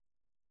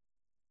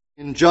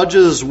In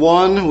Judges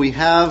 1, we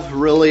have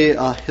really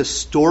a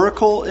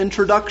historical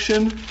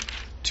introduction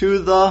to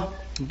the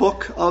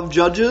book of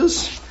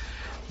Judges.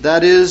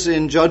 That is,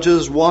 in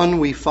Judges 1,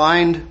 we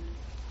find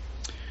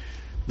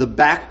the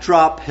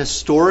backdrop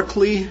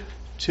historically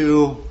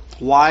to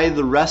why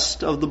the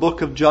rest of the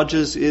book of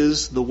Judges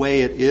is the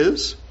way it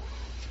is.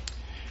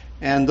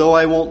 And though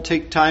I won't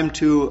take time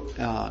to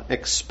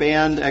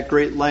expand at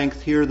great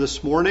length here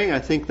this morning, I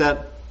think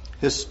that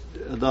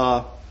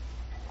the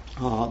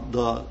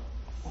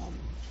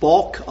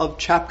bulk of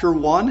chapter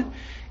 1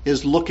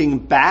 is looking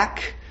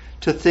back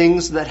to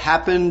things that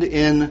happened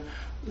in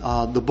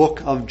the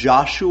book of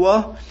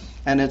Joshua,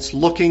 and it's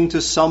looking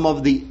to some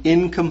of the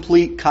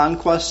incomplete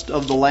conquest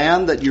of the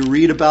land that you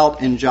read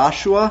about in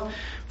Joshua.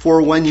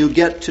 For when you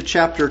get to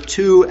chapter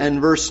 2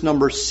 and verse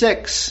number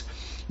 6,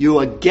 you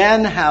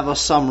again have a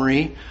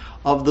summary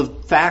of the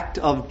fact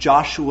of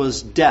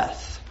Joshua's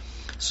death.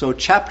 So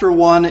chapter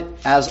 1,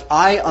 as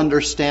I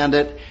understand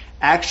it,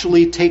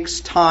 actually takes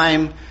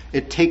time.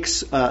 It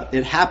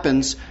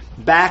happens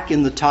back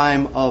in the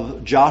time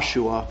of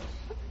Joshua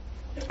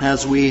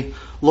as we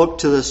look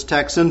to this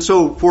text. And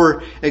so,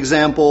 for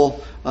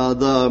example,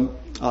 the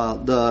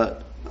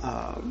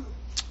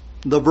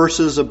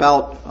verses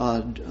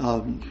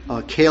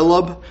about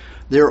Caleb,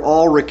 they're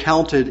all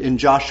recounted in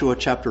Joshua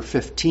chapter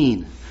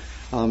 15,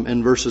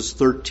 in verses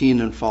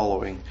 13 and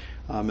following.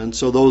 And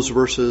so those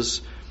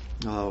verses,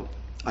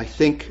 I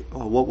think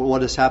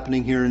what is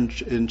happening here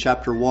in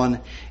chapter 1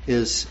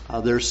 is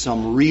there's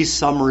some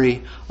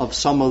re-summary of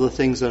some of the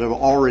things that have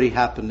already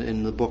happened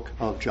in the book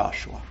of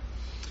Joshua.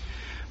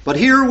 But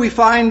here we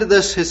find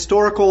this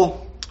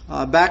historical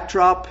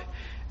backdrop,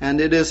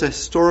 and it is a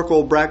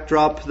historical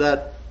backdrop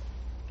that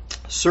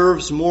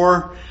serves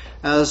more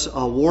as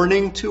a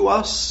warning to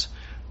us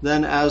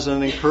than as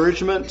an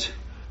encouragement,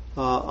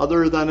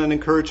 other than an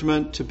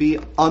encouragement to be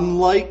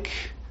unlike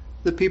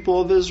the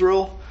people of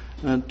Israel,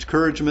 an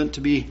encouragement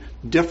to be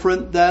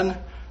different than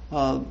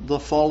the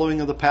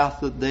following of the path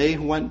that they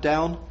went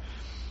down.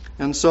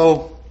 And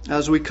so,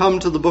 as we come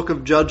to the book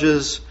of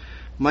Judges,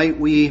 might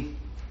we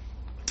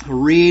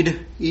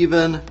read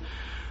even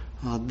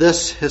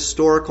this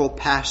historical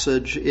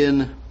passage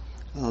in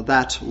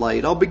that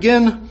light. I'll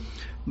begin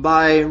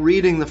by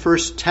reading the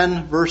first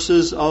 10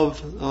 verses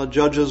of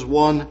Judges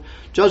 1.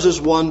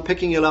 Judges 1,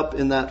 picking it up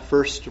in that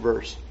first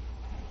verse.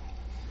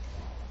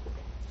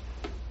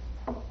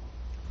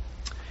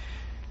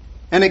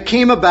 And it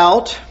came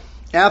about,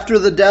 after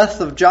the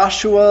death of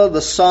Joshua, the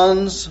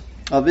sons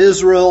of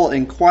Israel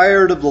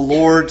inquired of the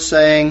Lord,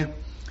 saying,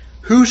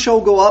 Who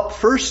shall go up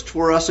first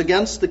for us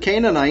against the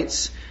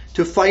Canaanites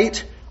to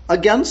fight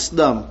against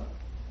them?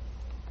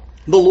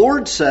 The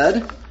Lord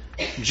said,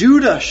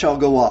 Judah shall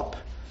go up.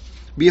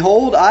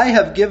 Behold, I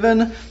have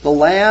given the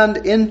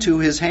land into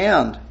his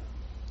hand.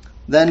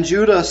 Then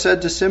Judah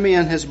said to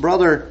Simeon his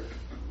brother,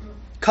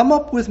 Come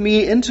up with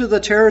me into the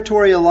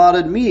territory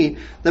allotted me,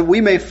 that we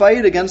may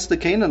fight against the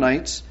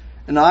Canaanites,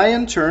 and I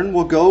in turn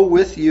will go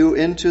with you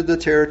into the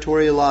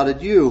territory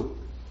allotted you.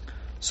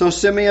 So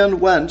Simeon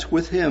went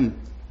with him.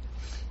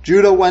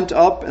 Judah went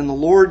up, and the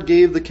Lord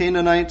gave the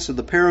Canaanites and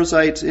the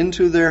Perizzites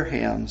into their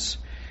hands,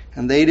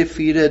 and they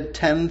defeated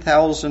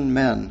 10,000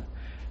 men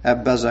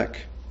at Bezek.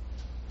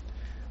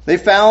 They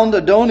found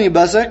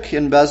Adoni-Bezek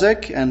in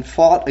Bezek and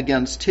fought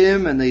against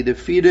him, and they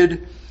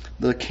defeated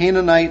the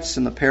Canaanites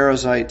and the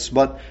Perizzites.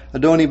 But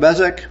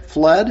Adoni-Bezek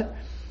fled,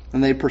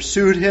 and they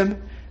pursued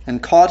him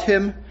and caught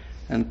him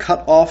and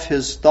cut off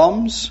his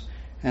thumbs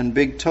and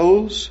big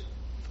toes.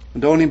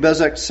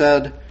 Adoni-Bezek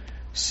said,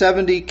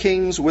 70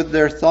 kings with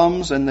their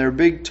thumbs and their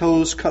big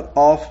toes cut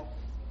off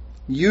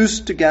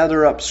used to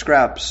gather up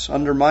scraps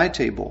under my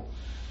table.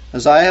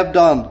 As I have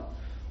done,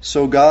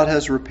 so God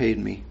has repaid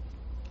me.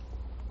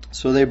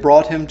 So they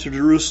brought him to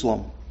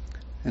Jerusalem,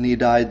 and he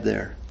died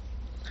there.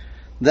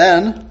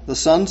 Then the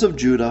sons of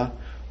Judah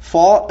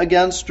fought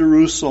against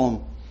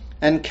Jerusalem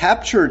and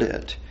captured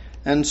it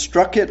and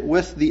struck it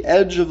with the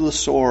edge of the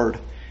sword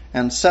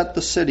and set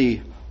the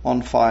city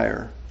on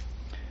fire.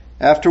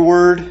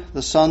 Afterward,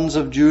 the sons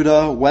of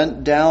Judah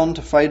went down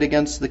to fight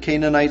against the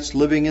Canaanites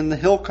living in the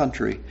hill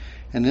country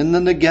and in the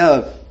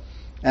Negev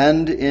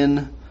and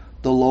in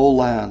the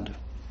lowland.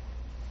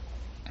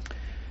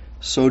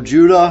 So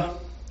Judah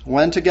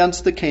went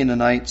against the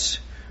Canaanites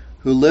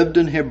who lived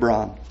in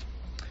Hebron.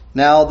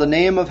 Now the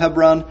name of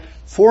Hebron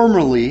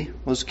formerly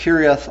was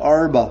Kiriath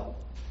Arba,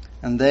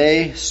 and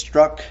they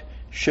struck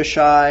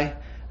Shishai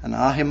and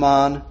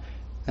Ahiman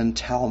and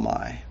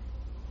Talmai.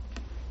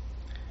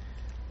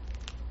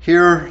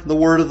 Here the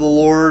word of the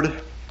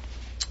Lord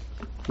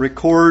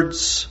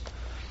records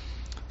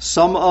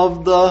some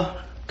of the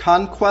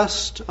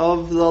conquest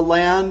of the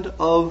land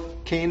of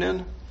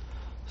Canaan,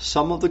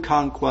 some of the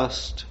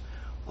conquest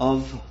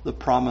of the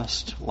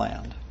promised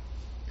land.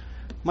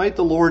 Might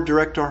the Lord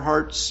direct our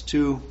hearts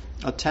to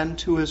attend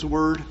to his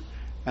word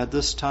at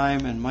this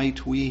time, and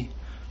might we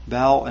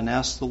bow and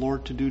ask the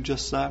Lord to do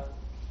just that.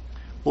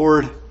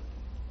 Lord,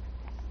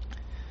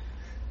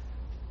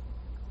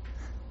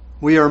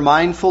 we are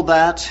mindful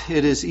that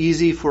it is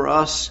easy for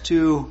us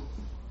to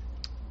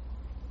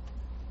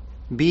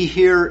be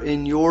here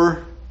in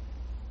your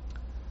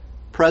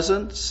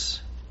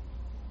presence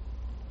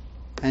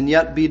and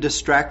yet be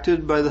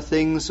distracted by the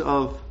things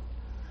of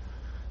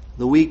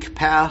the week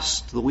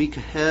past, the week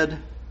ahead.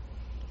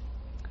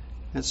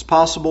 It's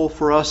possible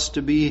for us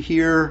to be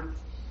here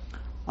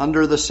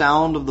under the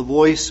sound of the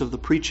voice of the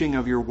preaching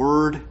of your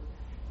word,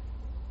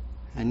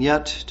 and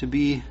yet to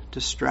be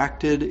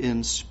distracted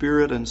in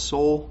spirit and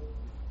soul.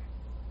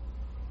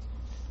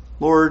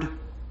 Lord,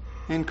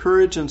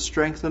 encourage and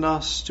strengthen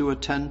us to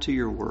attend to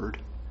your word.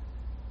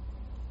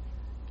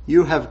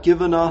 You have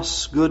given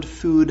us good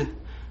food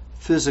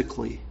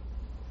physically.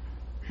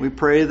 We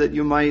pray that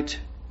you might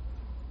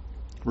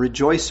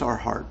rejoice our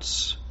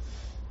hearts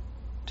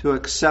to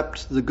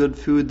accept the good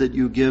food that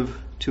you give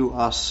to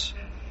us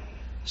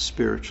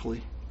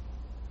spiritually.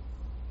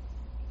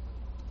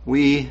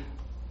 We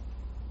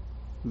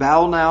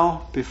bow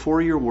now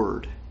before your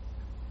word,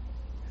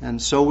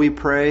 and so we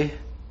pray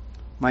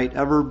might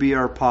ever be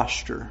our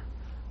posture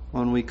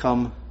when we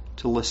come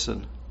to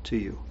listen to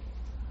you.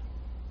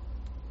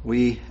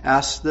 We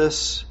ask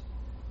this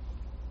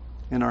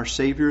in our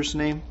Savior's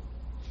name.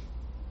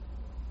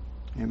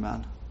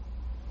 Amen.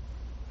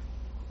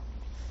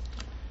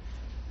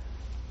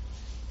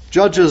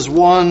 Judges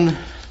 1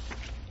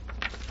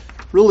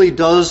 really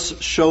does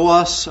show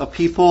us a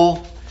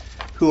people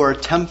who are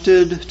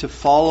tempted to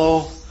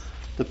follow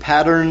the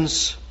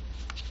patterns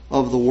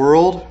of the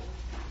world.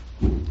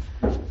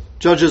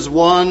 Judges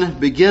 1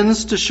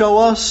 begins to show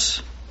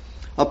us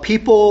a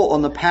people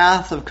on the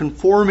path of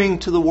conforming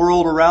to the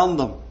world around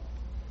them.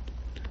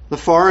 The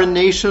foreign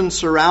nations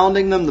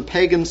surrounding them, the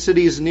pagan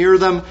cities near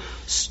them,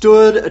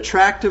 stood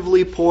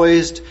attractively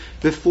poised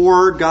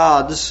before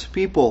God's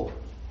people.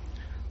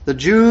 The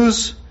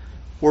Jews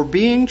were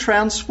being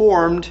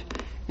transformed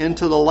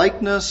into the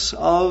likeness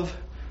of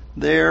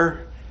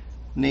their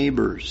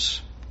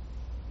neighbors.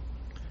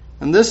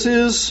 And this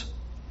is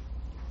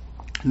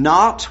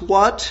not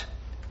what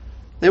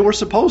they were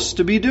supposed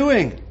to be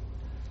doing.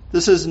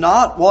 This is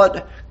not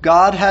what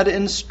God had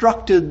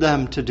instructed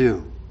them to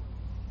do.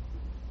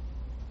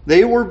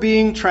 They were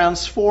being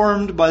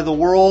transformed by the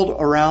world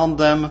around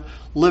them,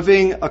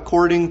 living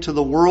according to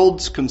the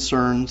world's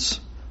concerns,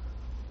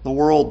 the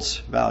world's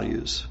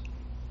values.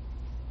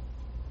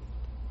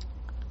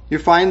 You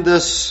find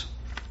this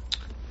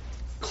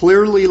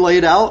clearly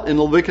laid out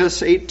in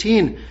Leviticus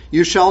 18.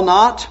 You shall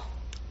not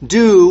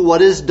do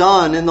what is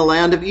done in the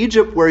land of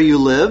Egypt where you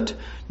lived,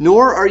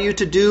 nor are you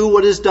to do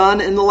what is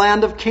done in the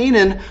land of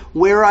Canaan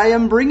where I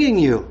am bringing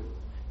you.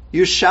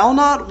 You shall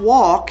not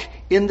walk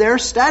in their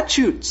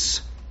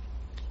statutes.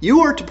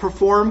 You are to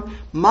perform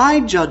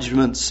my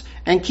judgments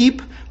and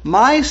keep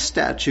my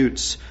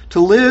statutes, to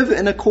live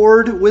in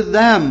accord with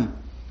them.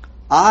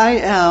 I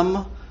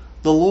am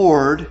the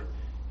Lord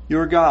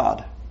your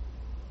God.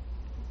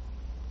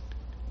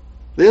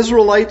 The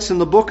Israelites in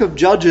the book of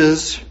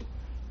Judges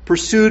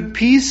pursued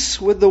peace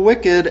with the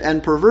wicked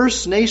and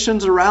perverse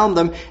nations around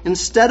them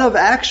instead of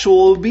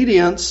actual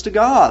obedience to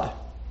God.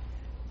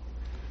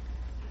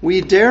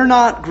 We dare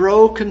not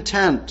grow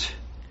content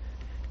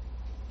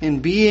in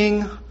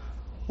being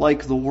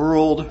like the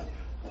world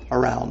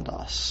around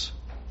us.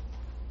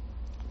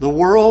 The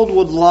world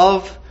would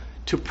love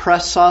to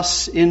press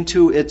us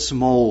into its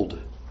mold.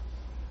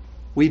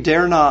 We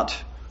dare not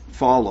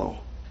follow.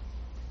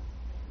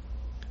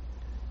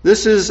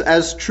 This is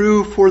as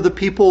true for the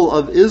people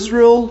of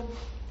Israel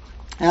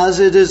as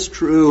it is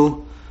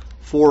true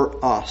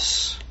for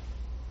us.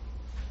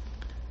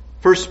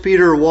 1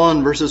 Peter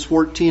 1 verses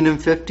 14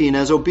 and 15,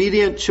 as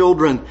obedient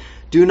children,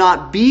 do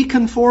not be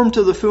conformed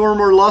to the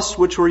former lusts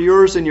which were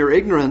yours in your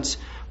ignorance,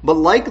 but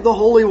like the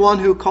Holy One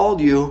who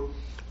called you,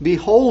 be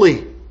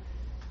holy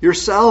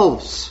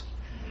yourselves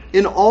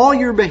in all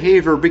your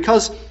behavior,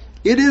 because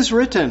it is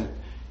written,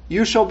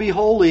 you shall be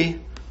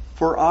holy,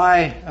 for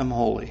I am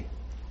holy.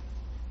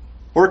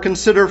 Or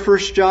consider 1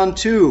 John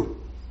 2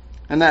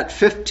 and that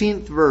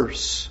 15th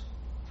verse.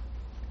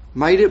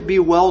 Might it be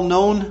well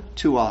known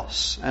to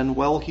us and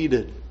well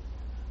heeded.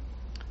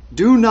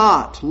 Do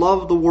not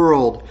love the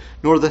world,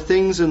 nor the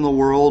things in the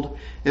world.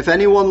 If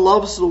anyone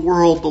loves the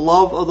world, the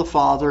love of the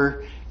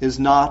Father is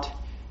not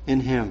in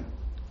him.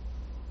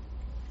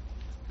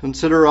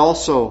 Consider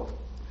also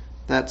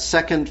that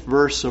second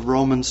verse of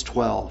Romans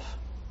 12.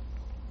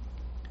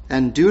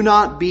 And do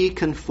not be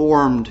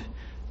conformed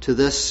to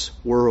this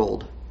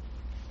world,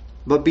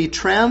 but be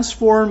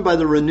transformed by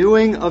the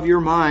renewing of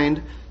your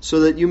mind,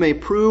 so that you may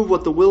prove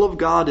what the will of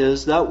God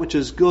is, that which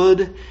is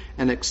good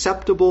and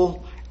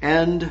acceptable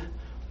and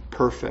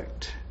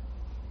perfect.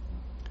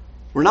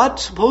 We're not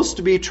supposed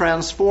to be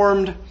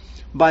transformed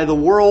by the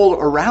world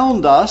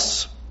around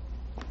us.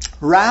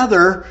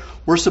 Rather,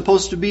 we're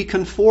supposed to be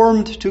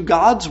conformed to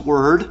God's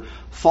word,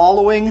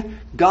 following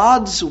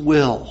God's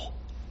will,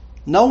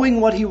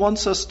 knowing what he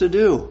wants us to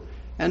do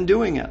and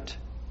doing it.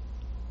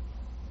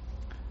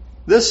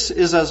 This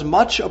is as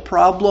much a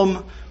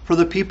problem for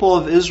the people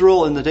of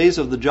Israel in the days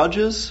of the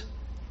judges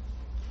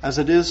as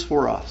it is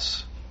for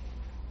us.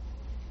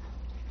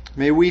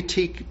 May we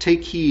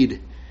take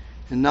heed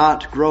in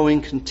not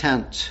growing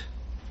content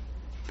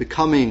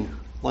becoming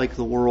like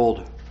the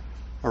world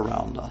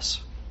around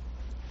us.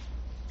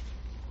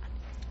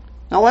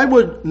 Now, I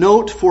would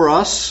note for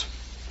us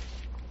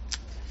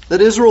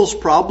that Israel's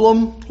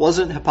problem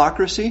wasn't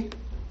hypocrisy.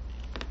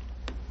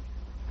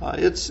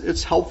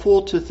 It's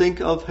helpful to think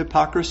of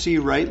hypocrisy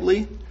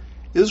rightly.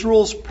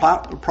 Israel's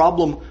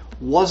problem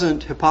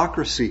wasn't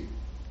hypocrisy.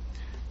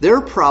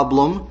 Their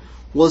problem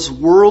was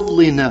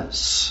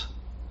worldliness.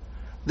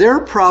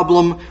 Their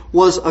problem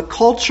was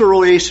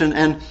acculturation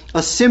and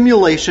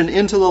assimilation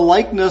into the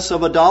likeness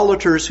of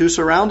idolaters who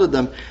surrounded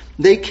them.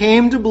 They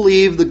came to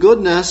believe the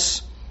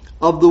goodness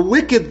of the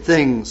wicked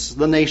things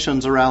the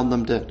nations around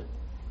them did.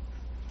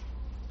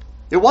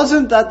 It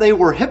wasn't that they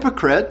were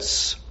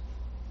hypocrites.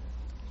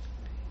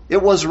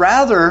 It was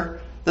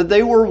rather that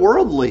they were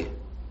worldly.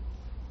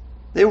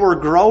 They were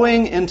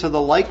growing into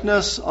the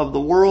likeness of the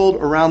world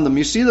around them.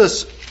 You see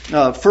this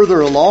further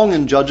along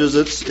in Judges.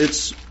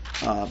 It's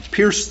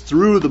pierced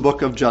through the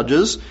book of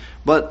Judges.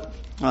 But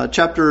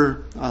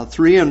chapter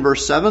 3 and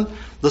verse 7,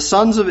 the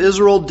sons of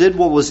Israel did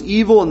what was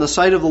evil in the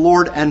sight of the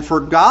Lord and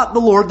forgot the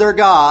Lord their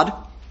God.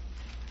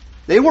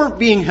 They weren't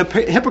being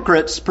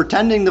hypocrites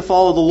pretending to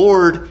follow the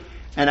Lord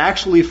and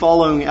actually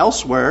following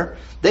elsewhere.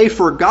 They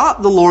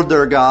forgot the Lord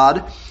their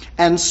God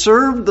and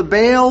served the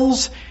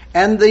Baals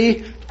and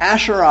the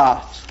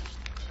Asheroth.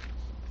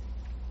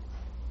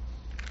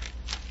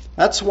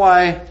 That's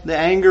why the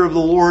anger of the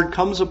Lord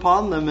comes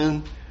upon them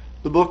in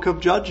the book of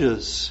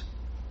Judges.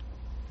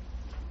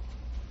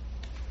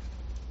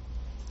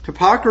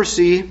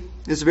 Hypocrisy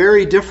is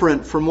very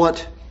different from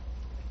what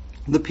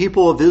the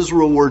people of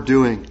Israel were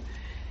doing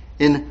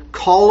in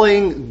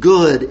calling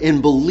good,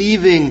 in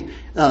believing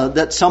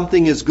that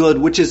something is good,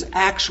 which is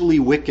actually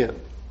wicked.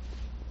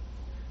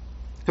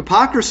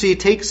 Hypocrisy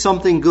takes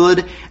something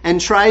good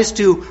and tries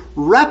to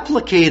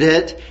replicate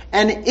it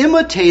and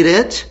imitate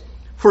it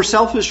for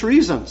selfish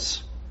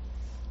reasons.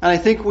 And I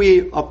think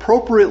we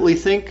appropriately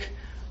think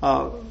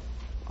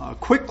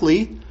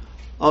quickly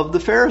of the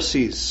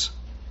Pharisees.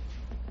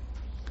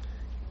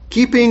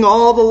 Keeping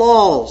all the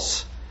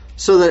laws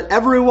so that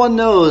everyone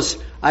knows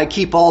I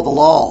keep all the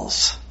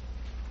laws.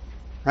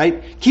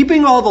 Right?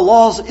 Keeping all the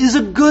laws is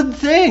a good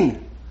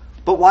thing.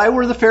 But why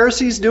were the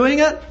Pharisees doing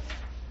it?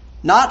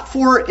 Not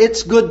for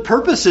its good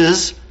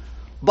purposes,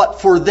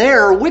 but for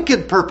their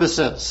wicked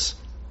purposes.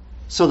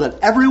 So that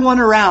everyone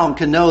around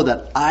can know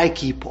that I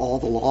keep all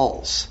the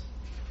laws.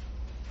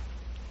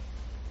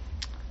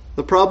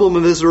 The problem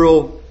of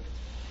Israel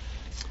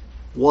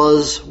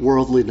was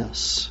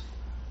worldliness,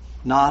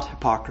 not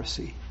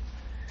hypocrisy.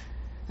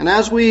 And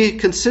as we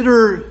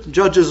consider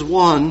Judges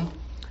 1,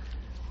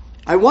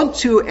 I want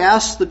to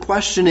ask the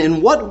question,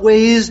 in what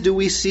ways do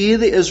we see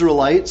the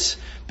Israelites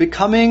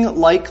becoming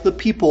like the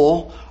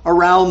people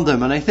around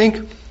them? And I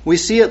think we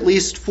see at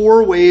least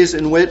 4 ways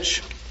in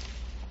which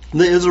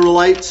the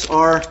Israelites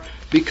are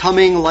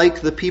becoming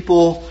like the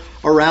people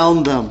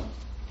around them.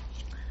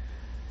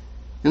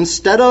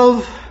 Instead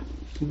of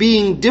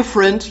being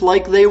different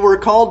like they were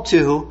called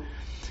to,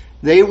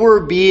 they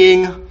were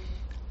being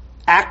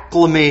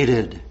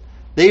acclimated.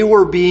 They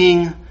were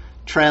being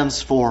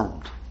transformed.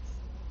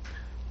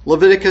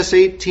 Leviticus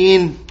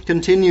 18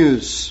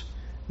 continues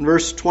in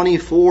verse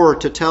 24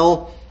 to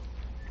tell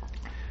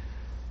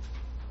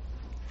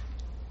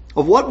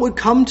of what would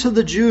come to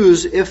the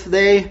Jews if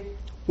they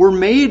were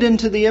made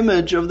into the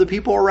image of the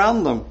people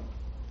around them.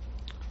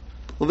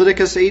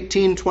 Leviticus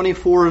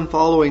 18:24 and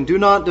following, do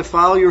not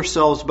defile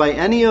yourselves by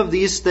any of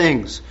these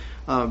things.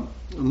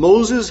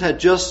 Moses had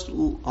just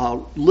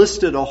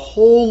listed a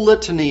whole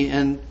litany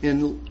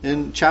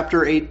in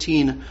chapter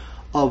 18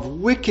 of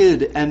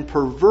wicked and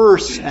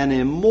perverse and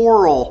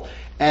immoral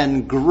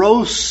and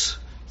gross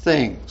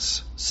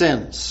things,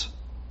 sins,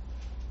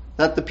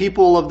 that the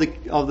people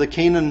of the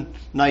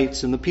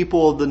Canaanites and the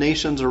people of the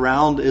nations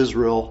around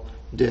Israel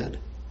did.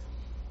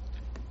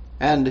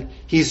 And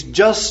he's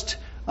just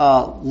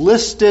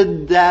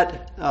listed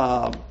that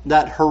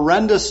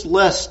horrendous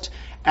list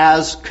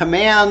as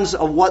commands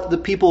of what the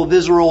people of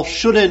Israel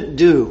shouldn't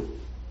do.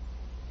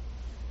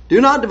 Do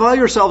not defile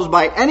yourselves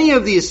by any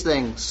of these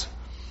things.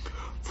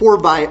 For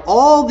by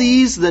all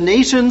these the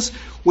nations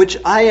which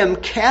I am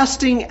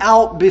casting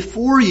out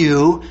before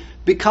you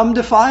become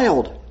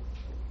defiled.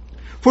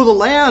 For the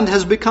land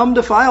has become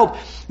defiled.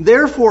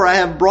 Therefore I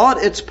have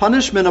brought its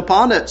punishment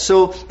upon it.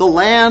 So the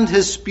land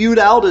has spewed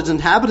out its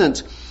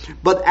inhabitants.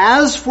 But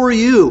as for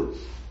you,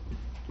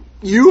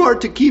 you are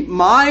to keep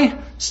my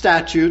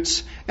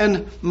statutes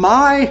and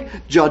my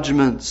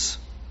judgments,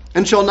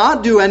 and shall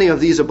not do any of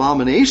these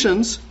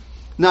abominations,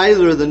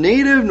 neither the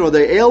native nor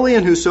the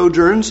alien who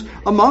sojourns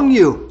among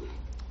you.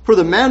 For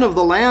the men of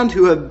the land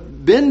who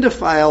have been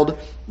defiled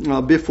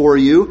before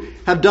you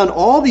have done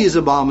all these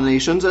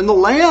abominations, and the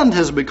land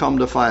has become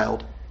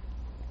defiled.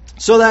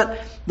 So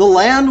that the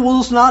land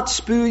will not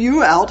spew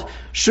you out,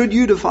 should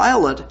you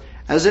defile it,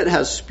 as it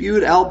has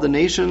spewed out the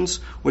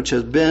nations which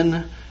have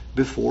been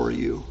before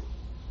you.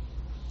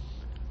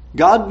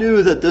 God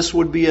knew that this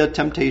would be a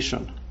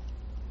temptation.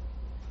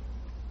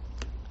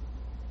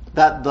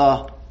 That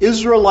the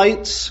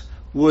Israelites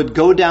would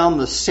go down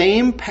the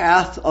same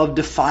path of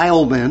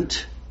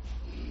defilement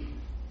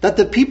that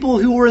the people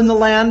who were in the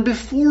land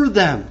before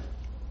them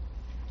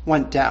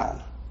went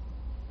down.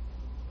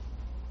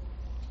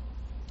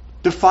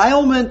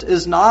 Defilement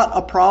is not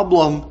a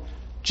problem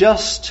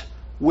just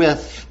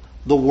with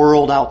the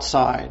world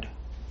outside.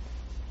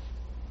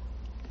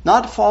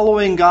 Not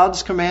following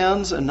God's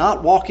commands and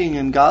not walking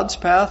in God's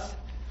path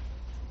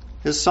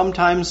is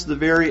sometimes the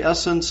very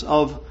essence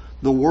of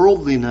the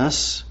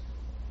worldliness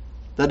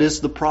that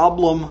is the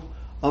problem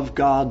of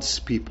God's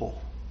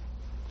people.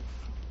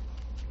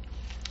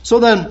 So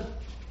then,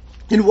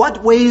 in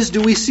what ways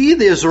do we see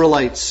the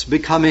Israelites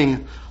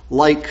becoming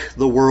like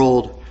the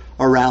world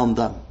around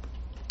them?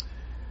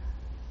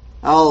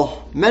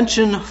 I'll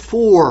mention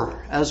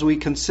 4 as we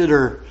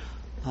consider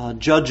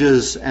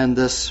Judges and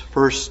this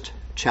first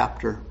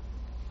chapter.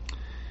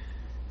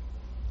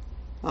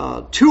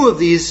 2 of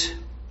these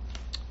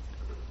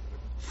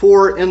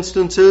 4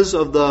 instances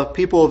of the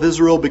people of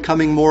Israel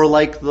becoming more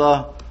like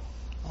the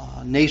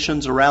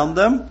nations around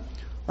them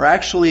are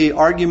actually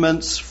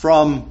arguments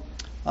from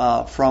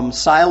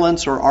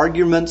silence, or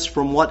arguments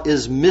from what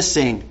is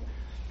missing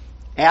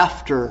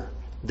after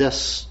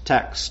this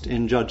text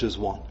in Judges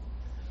 1.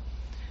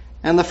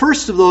 And the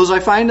first of those I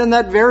find in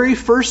that very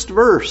first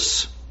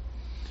verse.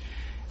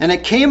 And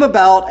it came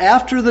about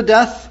after the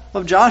death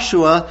of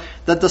Joshua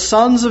that the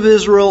sons of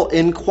Israel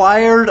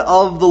inquired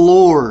of the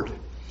Lord.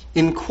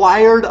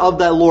 Inquired of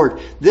that Lord.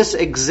 This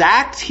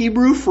exact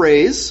Hebrew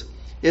phrase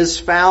is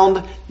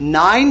found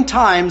 9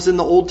 times in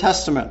the Old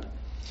Testament.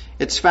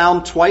 It's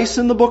found twice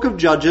in the book of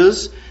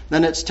Judges,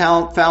 then it's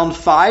found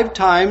 5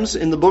 times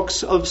in the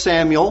books of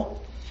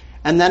Samuel,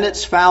 and then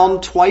it's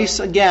found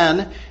twice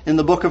again in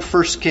the book of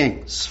 1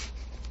 Kings.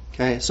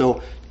 Okay,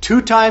 so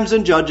 2 times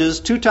in Judges,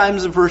 2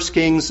 times in 1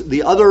 Kings.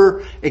 The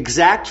other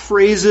exact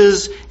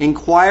phrases,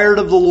 inquired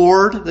of the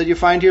Lord, that you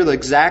find here, the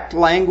exact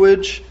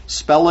language,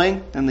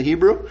 spelling in the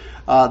Hebrew,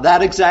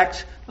 that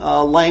exact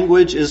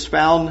language is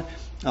found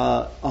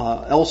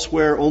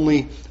elsewhere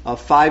only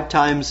 5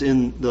 times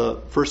in the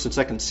 1st and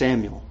 2nd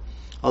Samuel,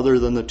 other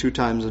than the 2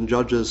 times in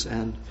Judges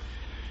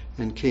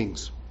and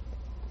Kings.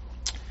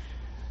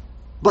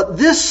 But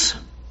this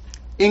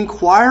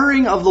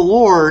inquiring of the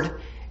Lord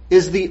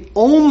is the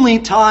only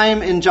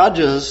time in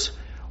Judges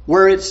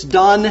where it's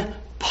done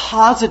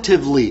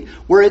positively,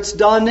 where it's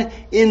done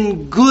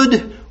in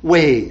good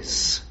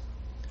ways.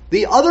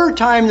 The other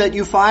time that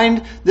you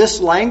find this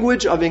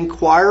language of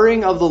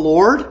inquiring of the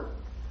Lord,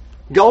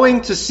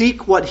 going to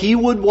seek what He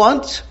would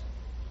want,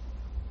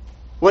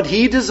 what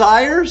He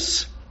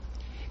desires,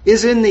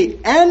 is in the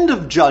end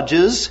of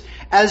Judges,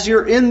 as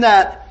you're in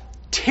that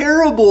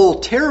terrible,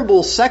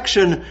 terrible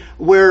section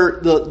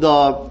where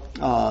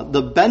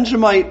the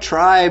Benjamite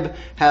tribe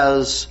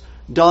has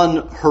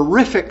done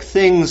horrific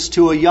things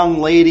to a young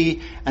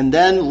lady and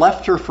then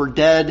left her for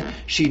dead.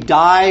 She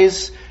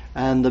dies,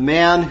 and the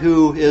man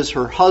who is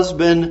her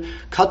husband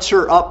cuts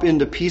her up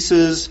into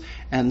pieces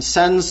and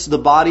sends the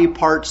body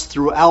parts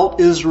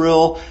throughout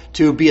Israel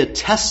to be a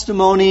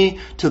testimony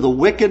to the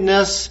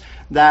wickedness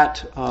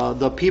that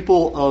the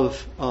people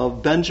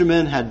of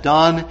Benjamin had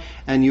done.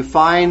 And you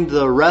find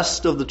the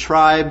rest of the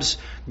tribes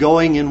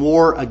going in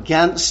war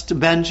against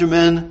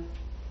Benjamin.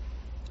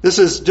 This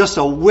is just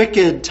a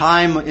wicked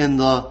time in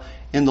the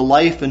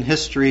life and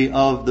history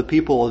of the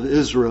people of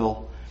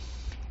Israel.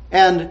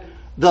 And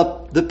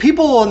the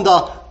people on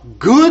the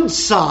good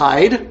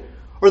side,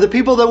 or the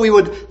people that we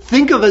would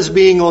think of as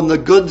being on the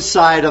good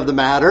side of the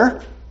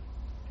matter,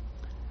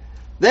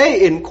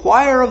 they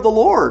inquire of the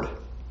Lord.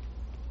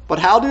 But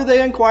how do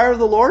they inquire of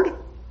the Lord?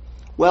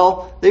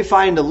 Well, they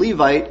find a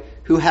Levite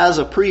who has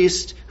a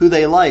priest who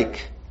they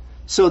like.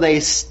 So they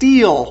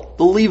steal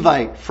the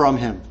Levite from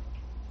him.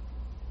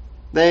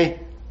 They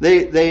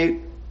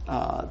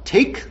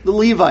take the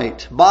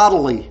Levite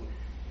bodily,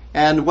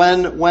 and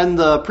when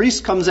the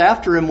priest comes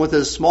after him with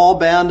his small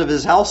band of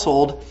his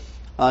household,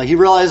 he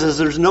realizes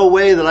there's no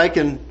way that I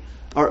can.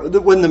 Or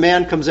when the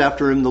man comes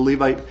after him, the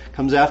Levite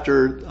comes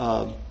after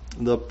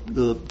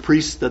the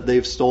priest that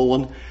they've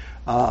stolen,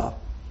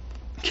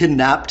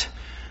 kidnapped.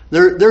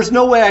 There's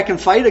no way I can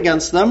fight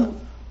against them.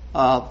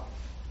 I'll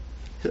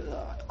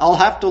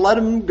have to let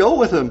him go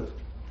with him,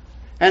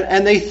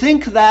 and they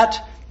think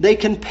that they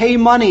can pay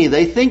money.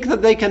 They think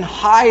that they can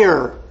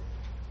hire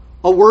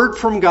a word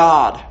from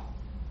God.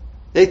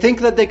 They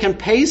think that they can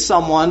pay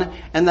someone,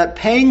 and that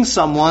paying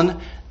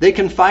someone, they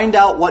can find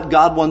out what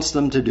God wants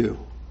them to do.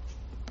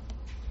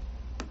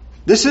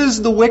 This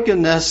is the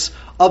wickedness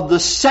of the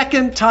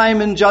second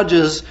time in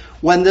Judges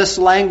when this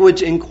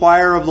language,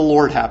 inquire of the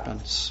Lord,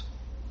 happens.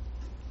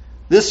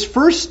 This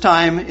first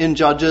time in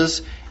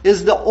Judges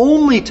is the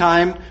only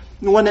time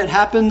when it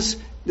happens,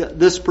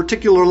 this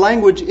particular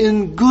language,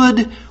 in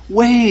good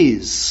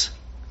ways.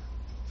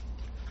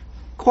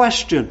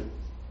 Question: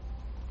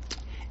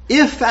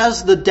 if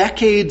as the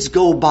decades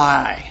go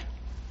by,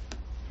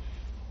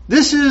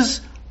 this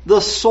is the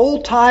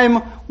sole time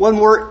when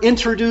we're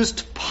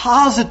introduced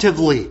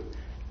positively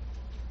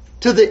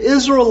to the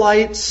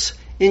Israelites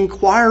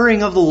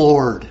inquiring of the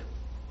Lord,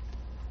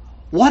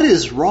 what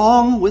is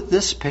wrong with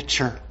this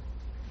picture?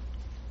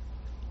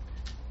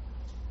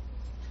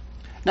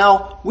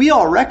 Now, we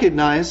all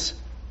recognize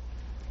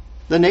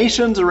the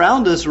nations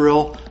around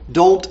Israel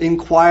don't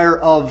inquire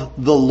of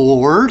the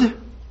Lord.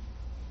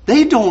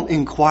 They don't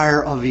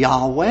inquire of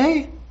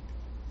Yahweh.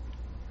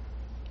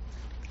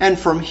 And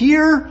from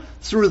here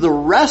through the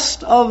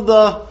rest of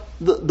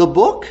the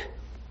book,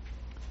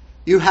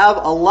 you have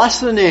a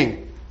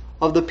lessening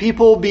of the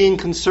people being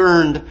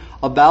concerned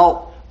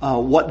about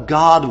what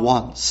God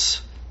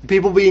wants. The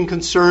people being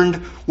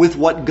concerned with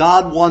what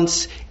God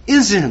wants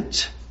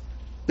isn't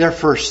their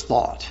first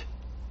thought.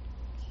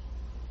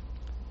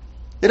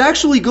 It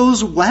actually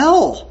goes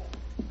well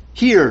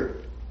here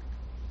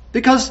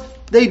because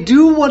they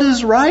do what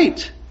is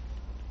right.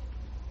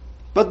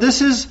 But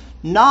this is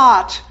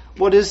not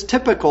what is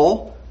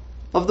typical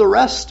of the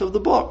rest of the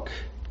book.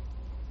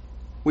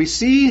 We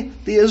see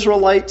the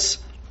Israelites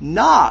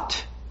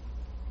not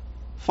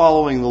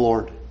following the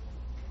Lord,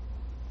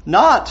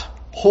 not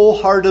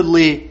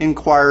wholeheartedly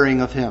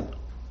inquiring of Him.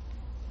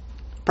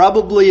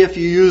 Probably if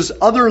you use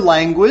other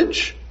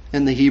language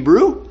in the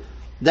Hebrew,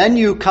 then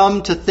you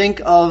come to think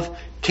of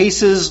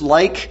cases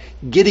like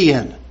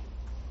Gideon.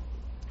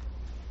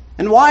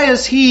 And why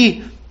is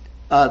he,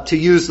 to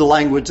use the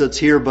language that's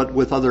here but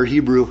with other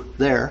Hebrew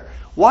there,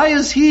 why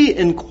is he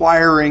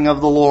inquiring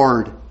of the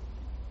Lord?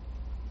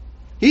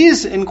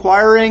 He's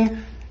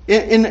inquiring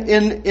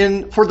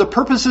in for the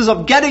purposes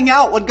of getting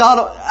out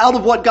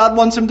of what God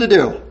wants him to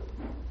do,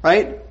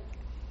 right?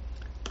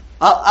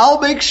 I'll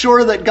make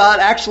sure that God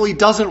actually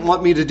doesn't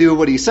want me to do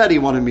what He said He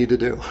wanted me to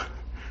do.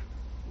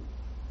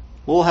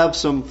 We'll have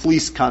some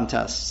fleece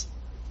contests.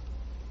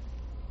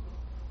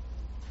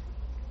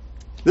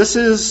 This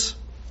is,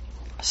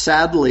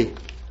 sadly,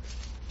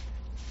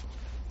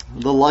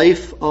 the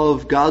life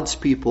of God's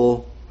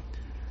people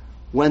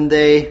when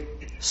they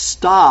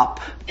stop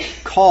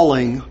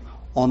calling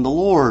on the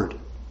Lord.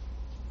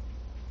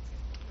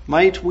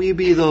 Might we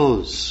be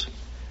those,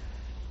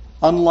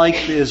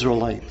 unlike the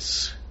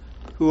Israelites,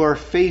 who are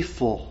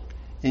faithful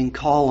in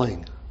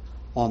calling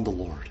on the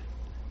Lord,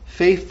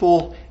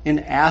 faithful in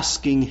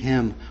asking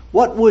Him,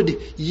 what would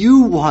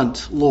you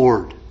want,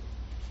 Lord?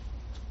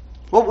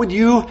 What would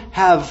you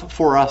have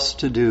for us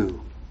to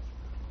do?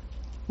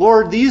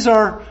 Lord, these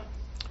are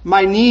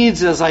my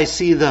needs as I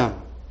see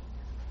them.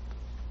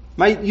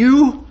 Might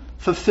you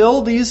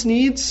fulfill these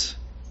needs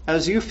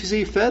as you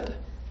see fit,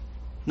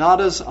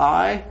 not as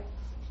I,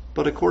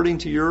 but according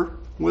to your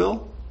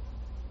will?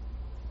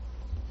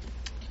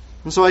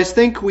 And so I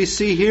think we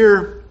see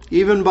here,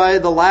 even by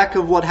the lack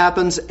of what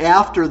happens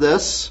after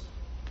this,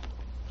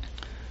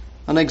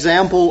 an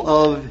example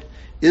of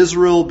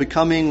Israel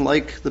becoming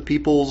like the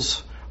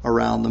peoples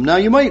around them. Now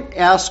you might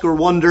ask or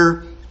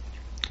wonder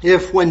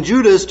if when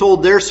Judah is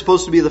told they're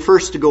supposed to be the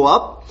first to go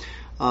up,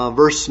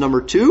 verse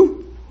number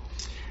 2,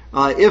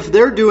 if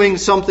they're doing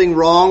something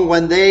wrong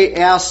when they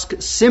ask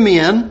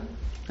Simeon,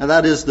 and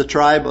that is the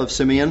tribe of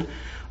Simeon,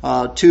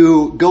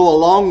 to go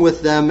along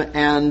with them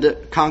and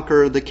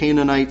conquer the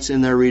Canaanites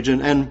in their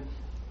region. And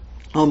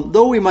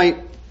though we might,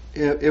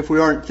 if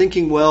we aren't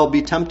thinking well,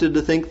 be tempted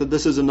to think that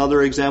this is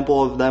another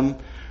example of them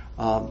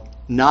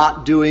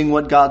not doing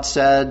what God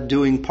said,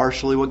 doing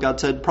partially what God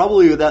said,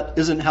 probably that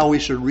isn't how we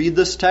should read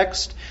this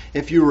text.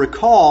 If you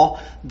recall,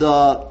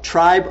 the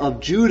tribe of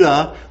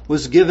Judah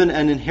was given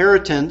an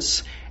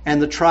inheritance, and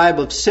the tribe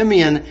of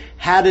Simeon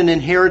had an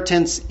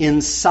inheritance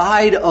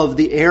inside of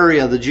the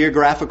area, the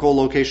geographical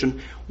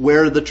location,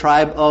 where the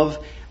tribe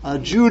of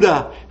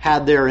Judah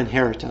had their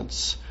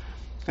inheritance.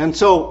 And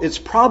so it's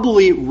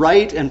probably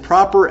right and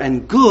proper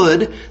and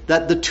good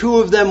that the two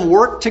of them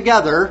work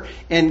together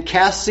in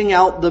casting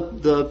out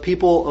the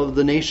people of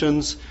the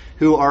nations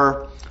who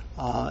are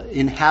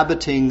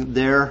inhabiting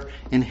their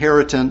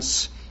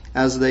inheritance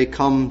as they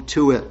come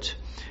to it.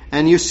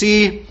 And you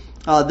see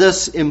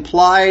this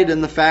implied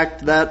in the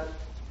fact that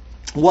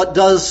what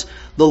does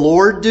the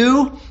Lord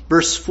do?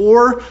 Verse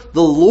 4,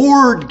 the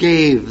Lord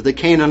gave the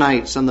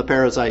Canaanites and the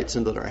Perizzites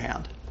into their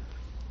hand.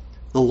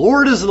 The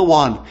Lord is the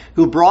one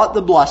who brought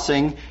the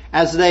blessing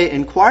as they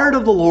inquired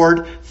of the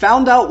Lord,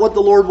 found out what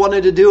the Lord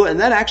wanted to do, and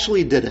then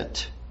actually did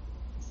it.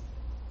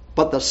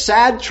 But the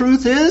sad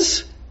truth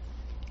is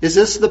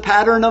this the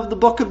pattern of the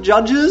book of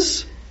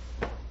Judges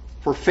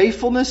for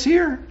faithfulness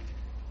here?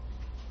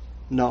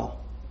 No.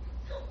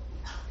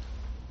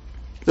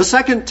 The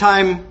second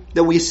time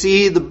that we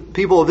see the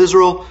people of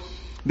Israel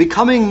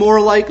becoming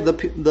more like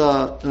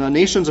the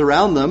nations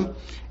around them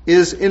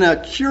is in a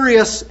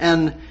curious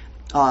and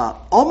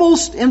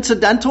almost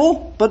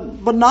incidental,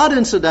 but not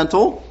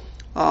incidental,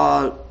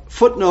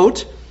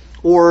 footnote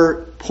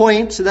or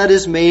point that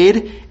is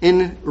made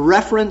in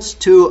reference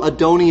to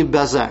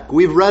Adoni-Bezek.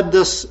 We've read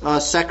this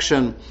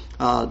section.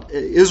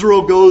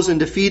 Israel goes and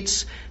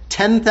defeats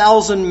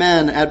 10,000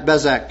 men at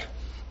Bezek.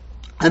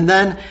 And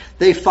then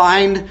they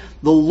find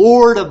the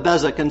Lord of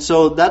Bezek. And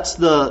so that's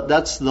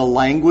the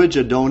language.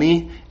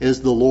 Adoni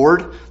is the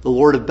Lord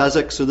of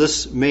Bezek. So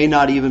this may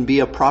not even be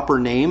a proper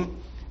name.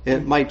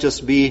 It might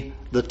just be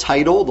the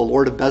title, the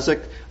Lord of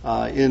Bezek.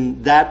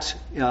 In that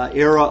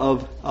era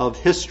of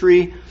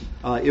history,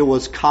 it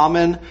was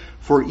common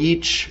for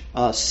each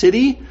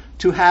city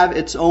to have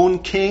its own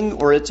king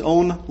or its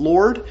own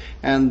lord,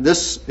 and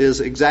this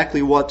is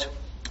exactly what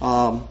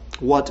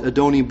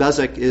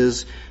Adoni-Bezek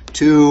is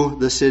to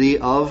the city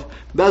of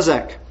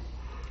Bezek.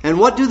 And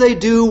what do they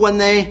do when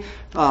they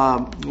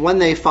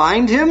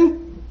find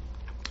him?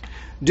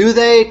 Do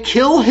they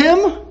kill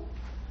him?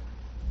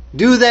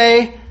 Do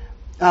they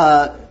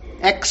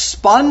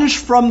expunge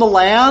from the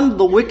land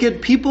the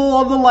wicked people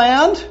of the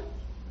land?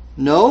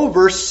 No,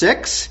 verse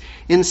 6.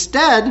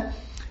 Instead,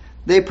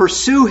 they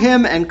pursue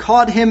him and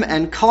caught him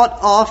and cut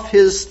off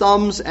his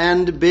thumbs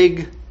and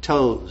big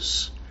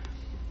toes.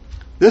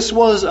 This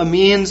was a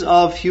means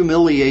of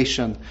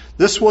humiliation.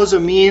 This was a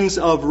means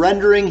of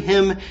rendering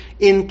him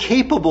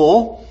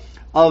incapable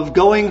of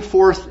going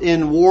forth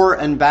in war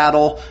and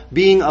battle,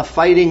 being a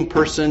fighting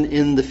person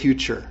in the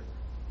future.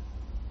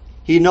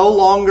 He no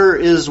longer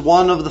is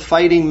one of the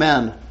fighting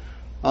men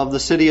of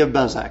the city of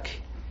Bezek.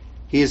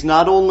 He is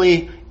not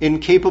only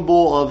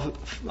incapable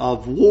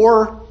of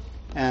war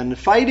and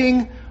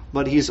fighting,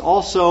 but he's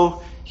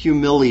also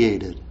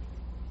humiliated.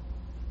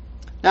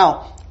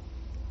 Now,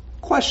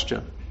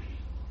 question.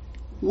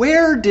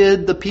 Where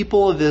did the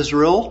people of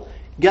Israel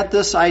get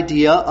this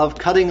idea of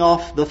cutting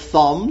off the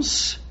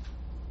thumbs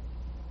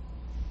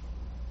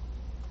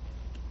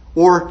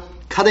or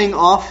cutting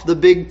off the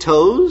big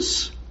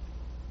toes?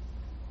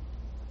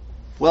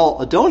 Well,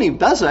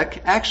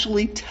 Adoni-Bezek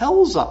actually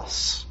tells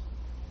us.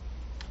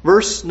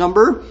 Verse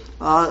number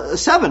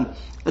 7.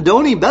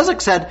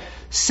 Adoni-Bezek said,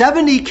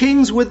 70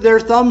 kings with their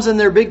thumbs and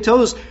their big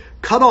toes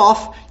cut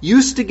off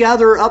used to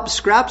gather up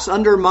scraps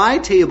under my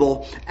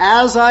table.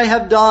 As I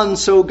have done,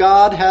 so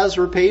God has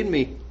repaid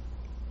me.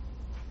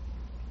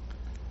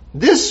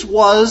 This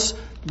was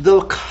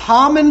the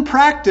common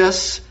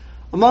practice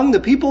among the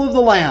people of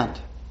the land.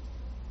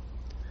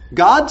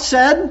 God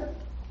said,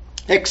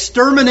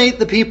 exterminate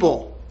the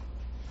people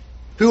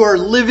who are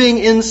living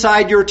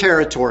inside your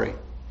territory.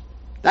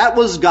 That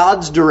was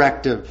God's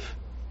directive.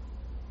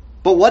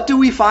 But what do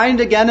we find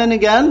again and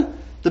again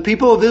the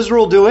people of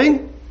Israel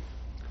doing?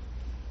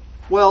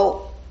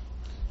 Well,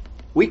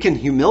 we can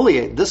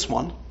humiliate this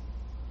one.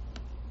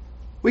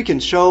 We can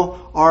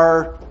show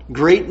our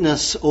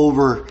greatness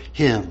over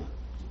him.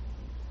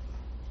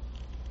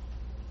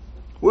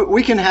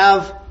 We can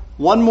have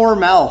one more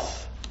mouth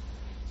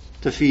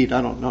to feed.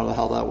 I don't know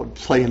how that would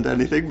play into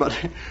anything, but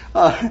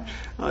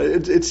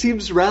it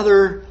seems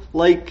rather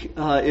like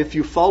if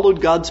you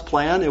followed God's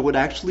plan, it would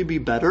actually be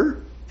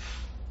better.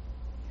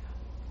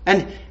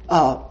 And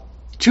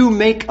to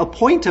make a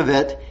point of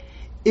it,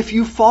 if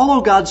you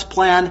follow God's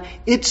plan,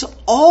 it's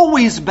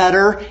always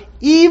better,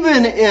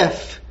 even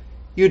if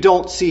you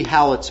don't see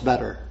how it's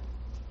better.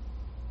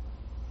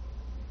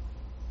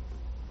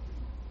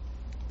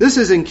 This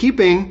is in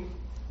keeping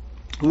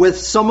with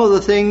some of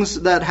the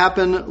things that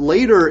happen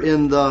later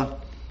in the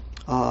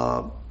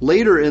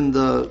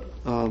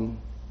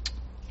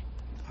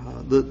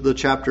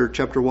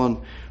chapter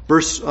 1.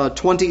 Verse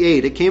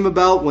 28, it came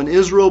about when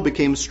Israel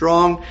became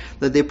strong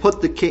that they put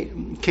the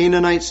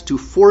Canaanites to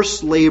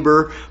forced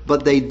labor,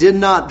 but they did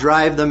not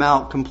drive them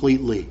out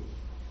completely.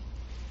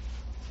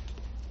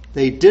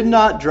 They did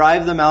not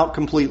drive them out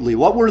completely.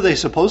 What were they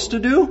supposed to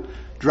do?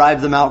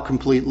 Drive them out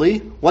completely.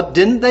 What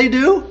didn't they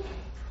do?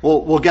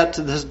 Well, we'll get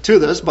to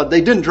this, but they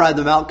didn't drive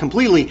them out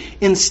completely.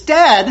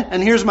 Instead,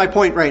 and here's my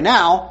point right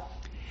now,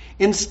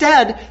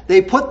 instead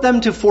they put them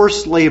to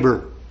forced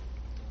labor.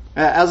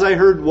 As I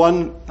heard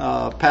one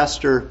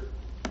pastor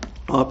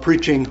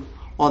preaching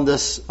on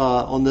this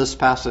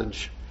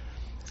passage,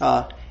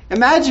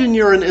 imagine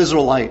you're an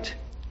Israelite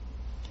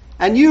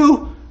and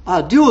you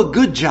do a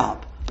good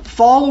job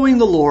following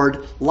the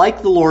Lord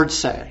like the Lord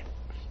say.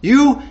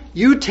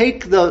 You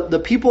take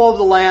the people of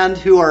the land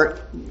who are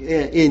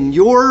in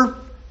your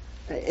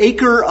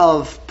acre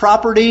of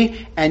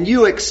property and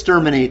you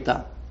exterminate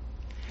them.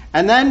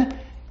 And then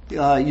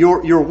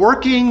you're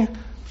working,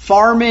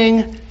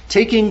 farming,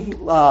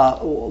 taking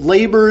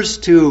labors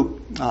to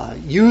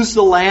use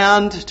the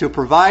land to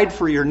provide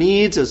for your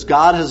needs as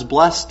God has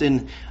blessed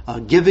in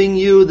giving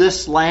you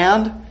this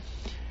land.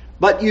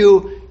 But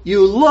you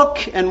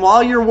look, and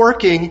while you're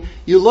working,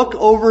 you look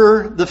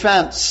over the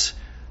fence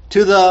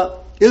to the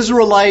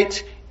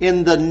Israelite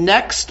in the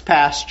next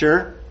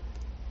pasture,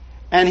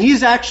 and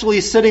he's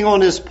actually sitting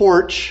on his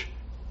porch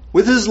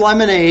with his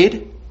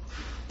lemonade,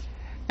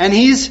 and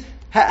he's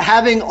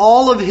having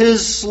all of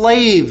his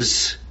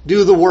slaves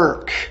do the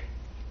work.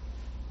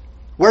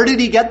 Where did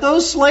he get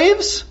those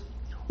slaves?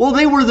 Well,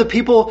 they were the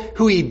people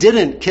who he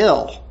didn't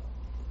kill.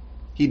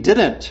 He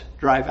didn't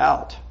drive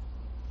out.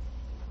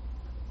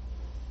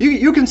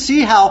 You can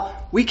see how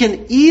we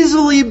can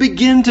easily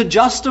begin to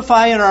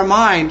justify in our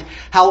mind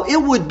how it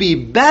would be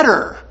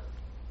better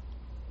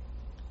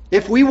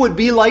if we would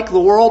be like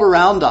the world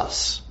around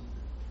us.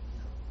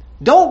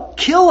 Don't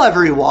kill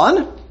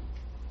everyone.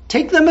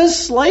 Take them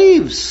as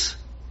slaves.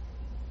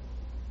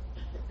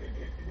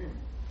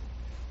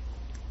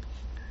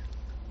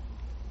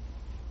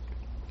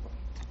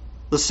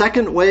 The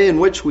second way in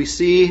which we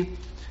see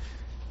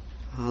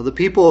the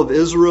people of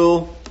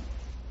Israel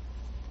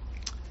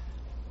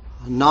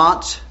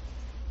not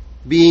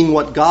being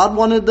what God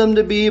wanted them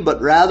to be,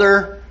 but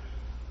rather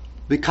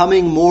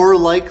becoming more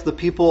like the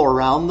people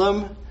around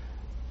them,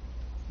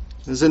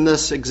 is in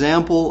this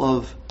example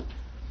of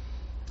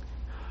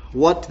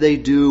what they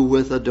do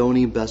with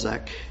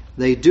Adoni-Bezek.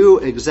 They do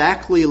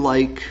exactly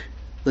like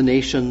the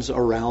nations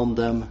around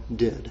them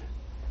did,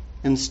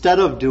 instead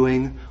of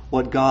doing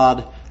what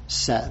God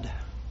said.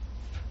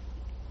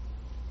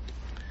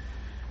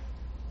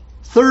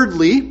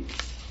 Thirdly,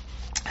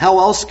 how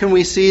else can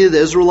we see the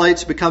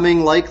Israelites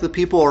becoming like the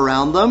people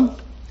around them?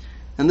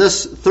 And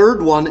this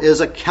third one is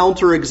a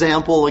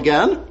counterexample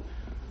again.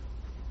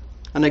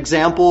 An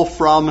example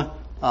from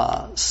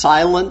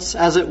silence,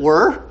 as it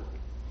were.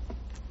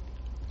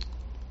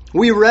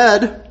 We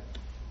read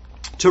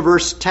to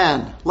verse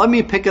 10. Let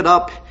me pick it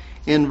up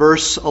in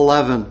verse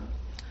 11.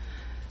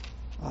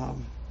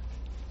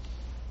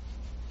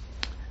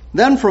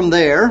 Then from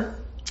there,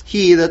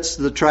 he, that's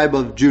the tribe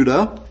of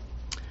Judah,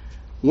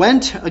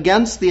 went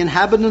against the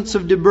inhabitants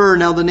of Debir.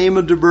 Now the name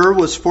of Debir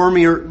was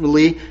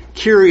formerly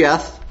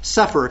Kiriath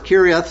Sefer,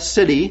 Kiriath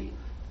city,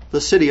 the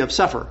city of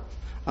Sefer,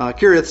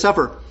 Kiriath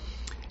Sefer.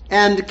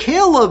 And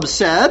Caleb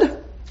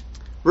said,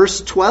 verse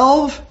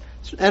 12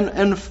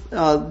 and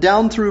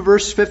down through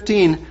verse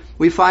 15,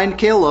 we find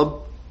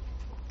Caleb.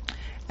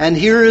 And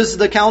here is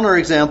the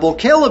counterexample.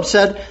 Caleb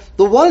said,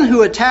 the one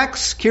who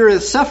attacks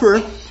Kiriath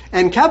Sefer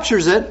and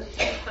captures it,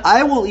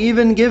 I will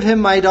even give him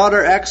my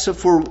daughter Aksa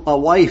for a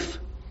wife.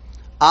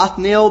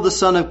 Othniel, the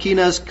son of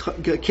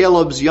Kenaz,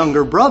 Caleb's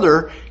younger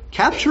brother,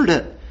 captured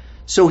it.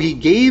 So he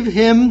gave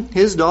him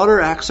his daughter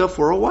Aksa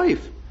for a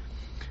wife.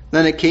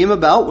 Then it came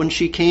about when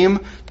she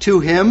came to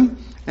him,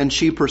 and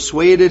she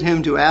persuaded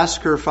him to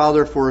ask her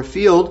father for a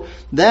field.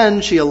 Then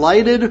she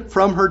alighted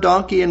from her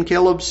donkey, and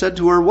Caleb said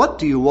to her, what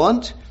do you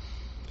want?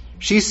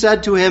 She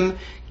said to him,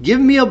 give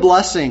me a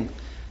blessing,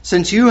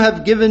 since you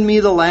have given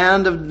me the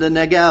land of the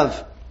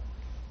Negev.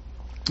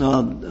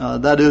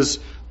 That is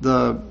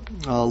the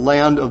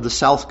land of the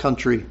south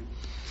country.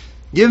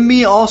 Give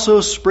me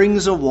also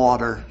springs of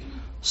water.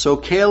 So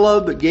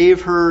Caleb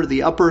gave her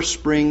the upper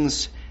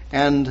springs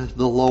and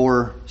the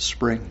lower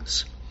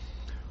springs.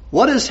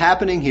 What is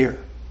happening here?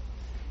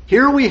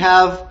 Here we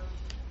have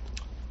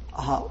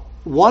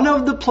one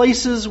of the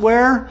places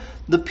where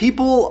the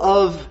people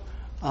of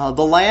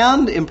the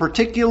land, in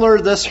particular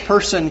this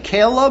person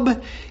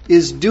Caleb,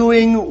 is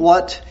doing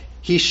what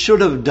he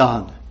should have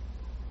done.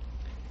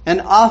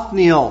 And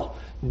Othniel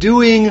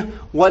doing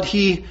what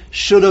he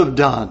should have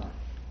done.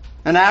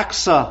 And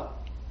Aksa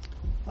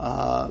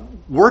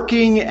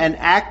working and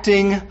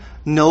acting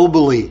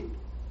nobly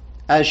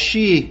as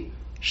she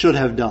should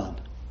have done.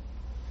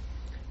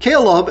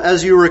 Caleb,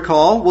 as you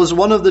recall, was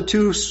one of the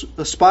two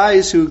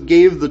spies who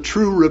gave the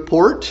true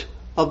report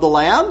of the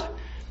land,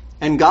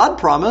 and God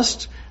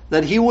promised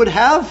that he would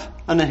have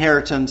an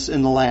inheritance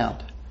in the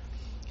land.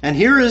 And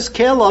here is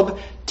Caleb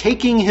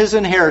taking his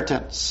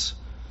inheritance.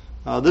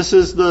 This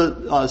is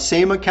the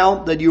same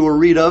account that you will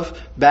read of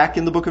back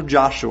in the book of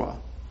Joshua,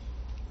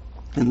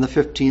 in the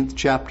 15th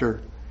chapter.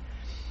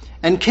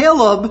 And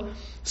Caleb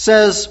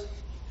says,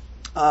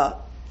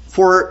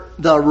 for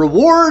the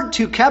reward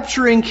to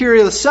capturing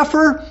Kiriath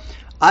Sefer,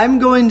 I'm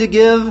going to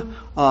give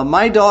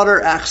my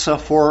daughter Aksa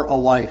for a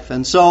wife.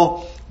 And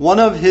so one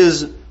of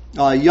his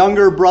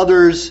younger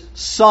brother's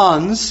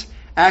sons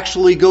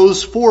actually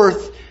goes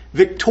forth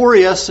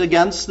victorious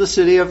against the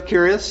city of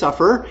Kiriath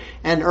Sefer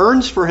and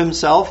earns for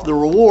himself the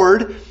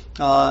reward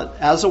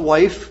as a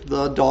wife,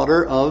 the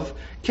daughter of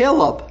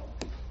Caleb.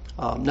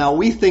 Now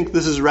we think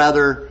this is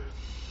rather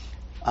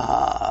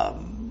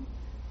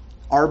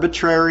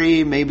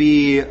arbitrary,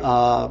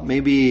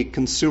 maybe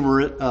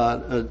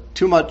consumer,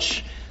 too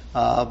much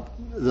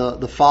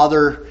the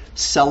father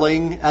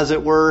selling, as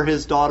it were,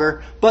 his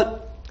daughter.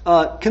 But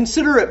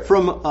consider it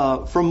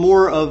from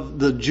more of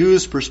the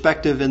Jews'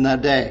 perspective in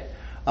that day.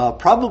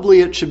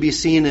 Probably it should be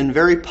seen in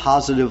very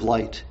positive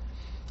light.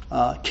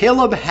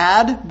 Caleb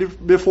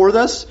had, before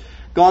this,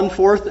 gone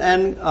forth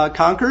and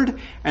conquered,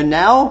 and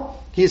now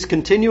he's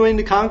continuing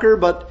to conquer,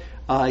 but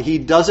he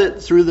does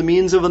it through the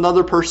means of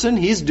another person.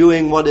 He's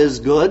doing what is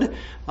good,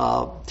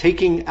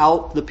 taking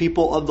out the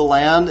people of the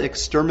land,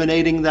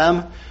 exterminating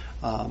them,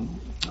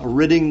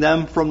 ridding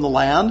them from the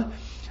land.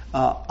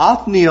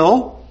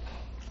 Othniel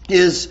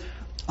is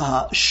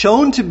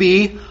shown to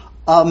be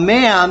a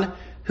man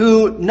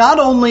who not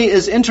only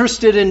is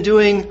interested in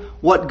doing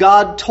what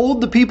God told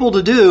the people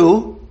to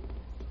do,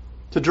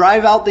 to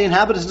drive out the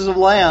inhabitants of the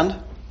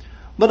land,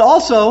 but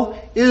also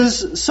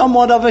is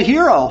somewhat of a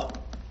hero.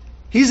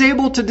 He's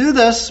able to do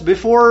this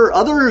before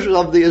others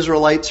of the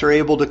Israelites are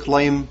able to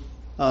claim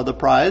the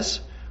prize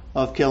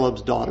of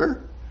Caleb's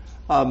daughter.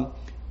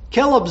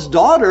 Caleb's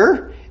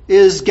daughter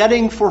is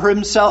getting for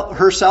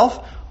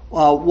herself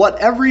what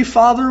every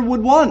father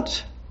would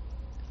want.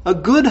 A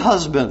good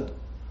husband.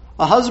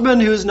 A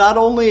husband who's not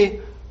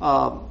only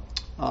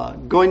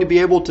going to be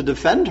able to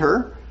defend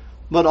her,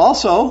 but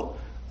also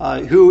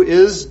who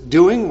is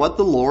doing what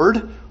the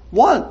Lord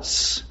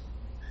once.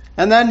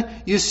 And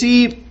then you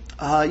see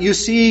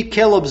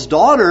Caleb's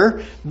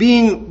daughter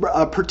being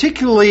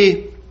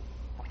particularly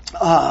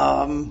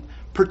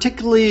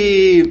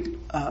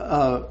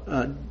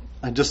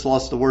I just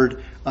lost the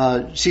word.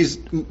 She's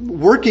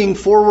working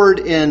forward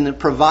in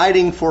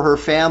providing for her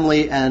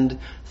family and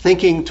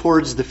thinking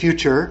towards the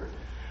future.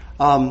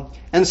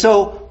 And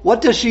so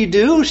what does she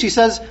do? She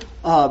says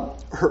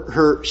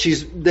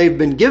they've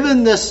been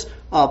given this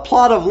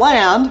plot of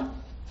land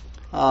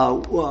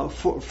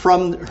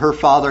from her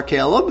father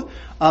Caleb.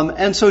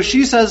 And so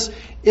she says,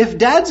 if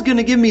Dad's going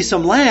to give me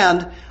some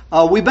land,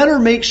 we better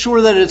make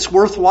sure that it's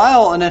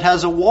worthwhile and it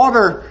has a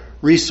water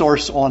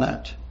resource on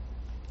it.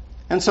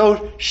 And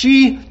so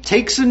she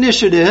takes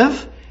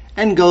initiative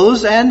and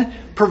goes and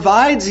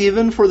provides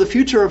even for the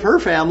future of her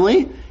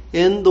family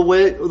in the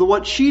way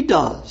what she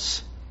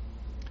does.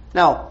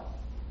 Now,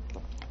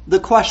 the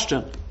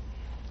question: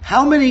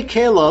 how many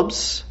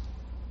Calebs,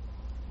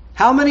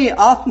 how many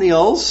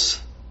Othniels,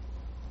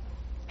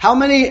 how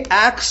many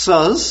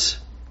Achsas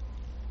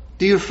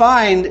do you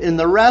find in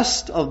the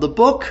rest of the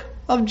book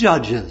of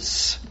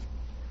Judges?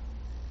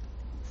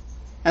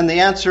 And the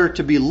answer,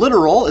 to be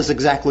literal, is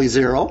exactly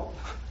 0.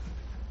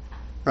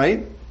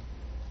 Right?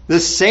 The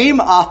same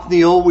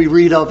Othniel we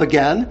read of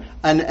again,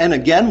 and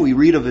again we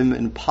read of him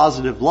in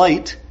positive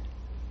light.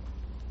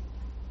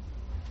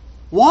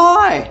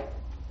 Why?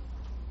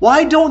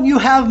 Why don't you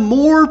have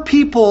more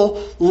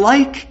people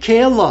like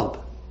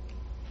Caleb?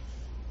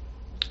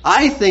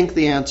 I think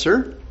the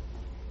answer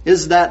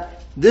is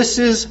that this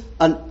is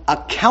a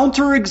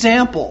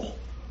counterexample.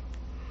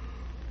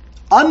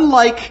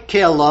 Unlike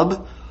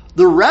Caleb,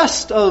 the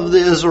rest of the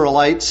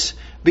Israelites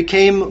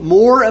became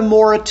more and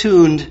more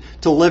attuned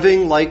to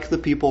living like the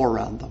people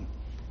around them.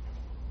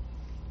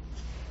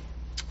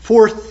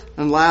 Fourth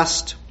and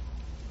last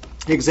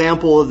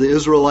example of the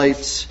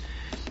Israelites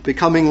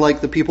becoming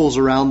like the peoples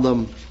around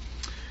them.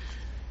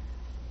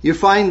 You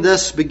find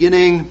this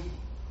beginning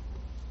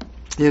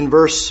in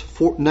verse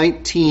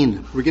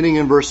 19. Beginning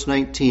in verse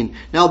 19.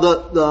 Now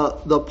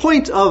the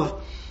point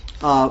of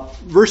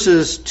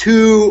verses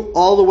 2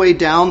 all the way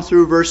down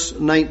through verse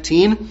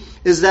 19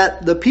 is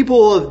that the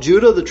people of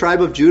Judah, the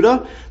tribe of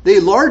Judah, they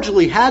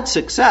largely had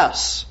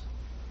success.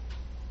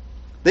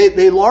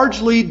 They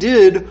largely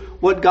did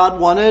what God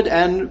wanted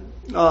and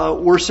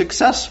were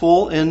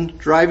successful in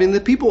driving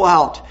the people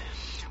out.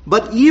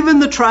 But even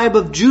the tribe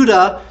of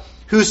Judah,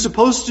 who's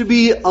supposed to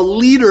be a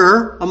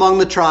leader among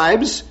the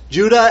tribes,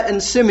 Judah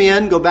and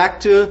Simeon, go back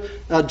to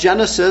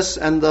Genesis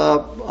and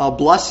the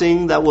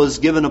blessing that was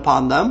given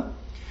upon them.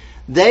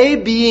 They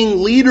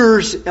being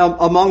leaders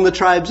among the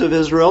tribes of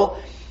Israel,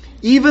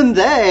 even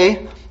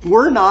they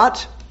were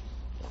not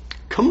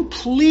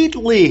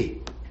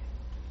completely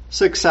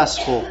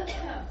successful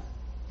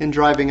in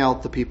driving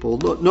out the people.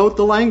 Note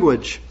the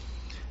language.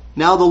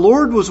 Now the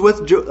Lord was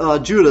with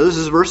Judah, this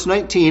is verse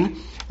 19,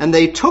 and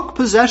they took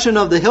possession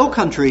of the hill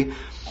country,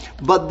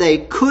 but they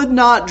could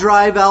not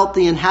drive out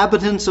the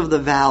inhabitants of the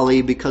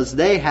valley because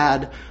they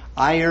had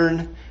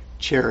iron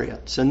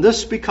chariots. And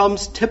this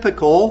becomes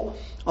typical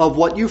of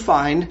what you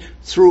find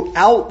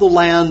throughout the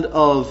land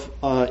of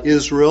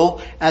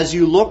Israel as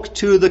you look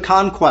to the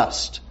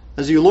conquest,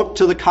 as you look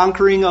to the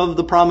conquering of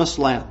the promised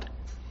land.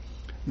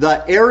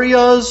 The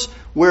areas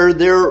where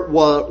there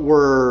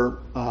were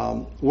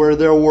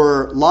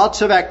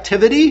lots of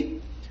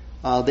activity,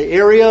 the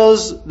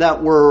areas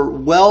that were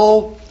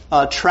well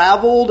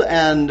traveled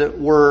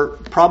and were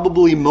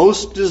probably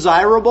most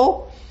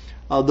desirable,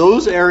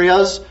 those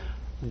areas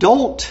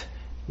don't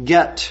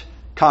get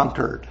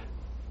conquered.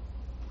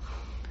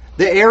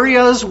 The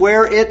areas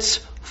where it's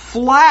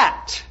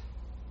flat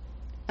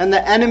and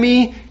the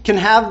enemy can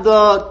have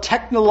the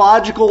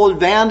technological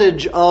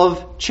advantage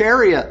of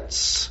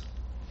chariots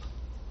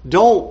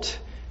don't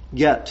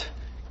get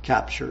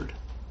captured.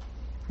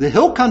 The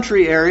hill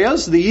country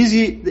areas, the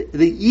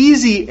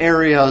easy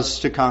areas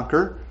to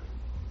conquer,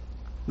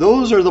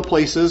 those are the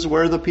places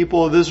where the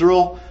people of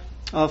Israel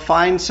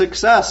find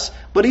success.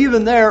 But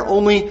even there,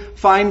 only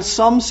find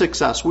some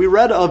success. We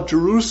read of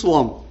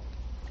Jerusalem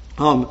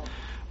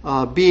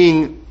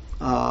being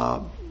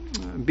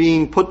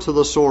put to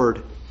the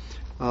sword.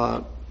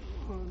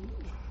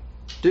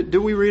 Did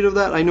we read of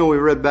that? I know we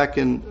read back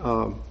in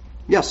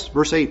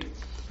verse 8.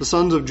 The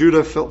sons of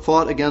Judah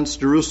fought against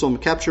Jerusalem,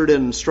 captured it,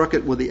 and struck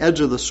it with the edge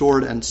of the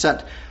sword, and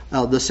set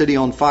the city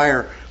on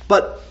fire.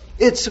 But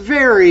it's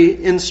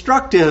very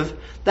instructive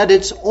that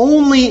it's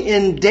only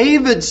in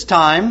David's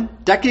time,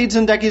 decades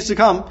and decades to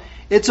come,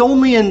 it's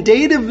only in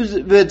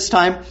David's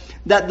time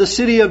that the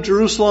city of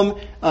Jerusalem,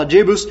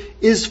 Jebus,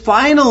 is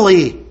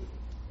finally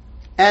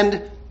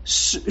and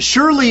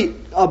surely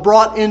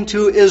brought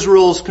into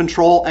Israel's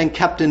control and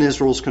kept in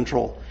Israel's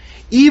control.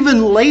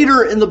 Even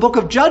later in the book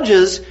of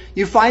Judges,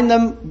 you find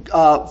them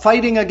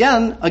fighting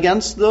again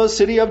against the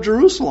city of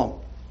Jerusalem.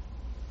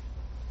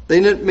 They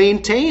didn't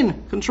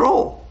maintain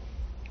control.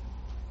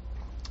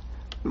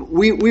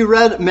 We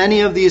read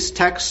many of these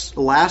texts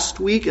last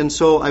week, and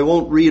so I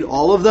won't read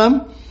all of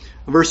them.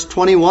 Verse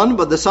 21,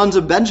 but the sons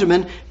of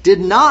Benjamin did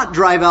not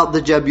drive out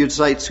the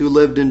Jebusites who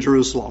lived in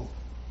Jerusalem.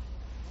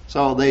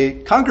 So they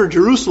conquered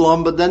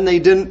Jerusalem, but then they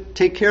didn't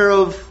take care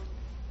of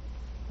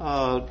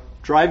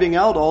driving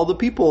out all the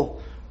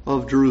people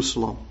of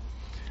Jerusalem.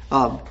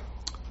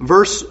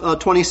 Verse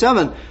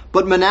 27,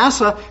 but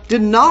Manasseh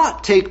did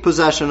not take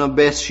possession of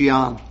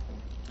Beth-shean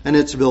and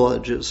its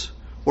villages,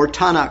 or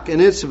Tanakh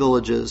and its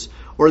villages,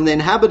 or the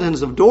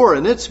inhabitants of Dor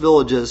and its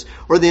villages,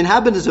 or the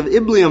inhabitants of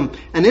Ibleam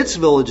and its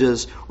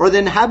villages, or the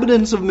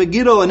inhabitants of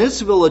Megiddo and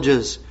its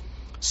villages.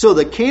 So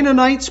the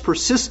Canaanites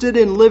persisted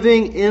in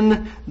living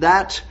in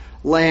that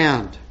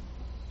land.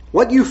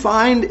 What you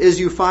find is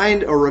you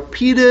find a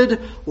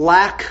repeated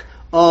lack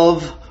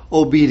of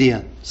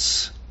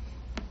obedience.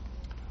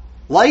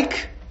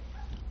 Like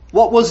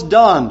what was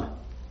done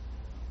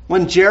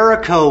when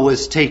Jericho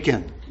was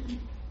taken.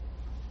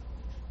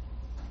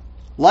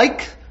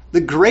 Like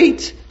the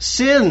great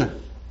sin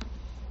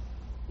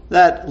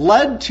that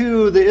led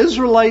to the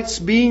Israelites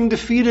being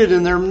defeated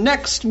in their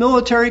next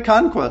military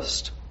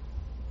conquest.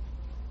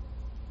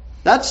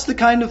 That's the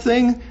kind of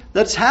thing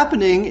that's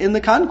happening in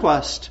the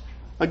conquest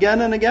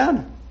again and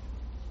again.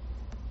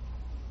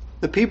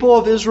 The people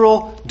of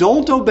Israel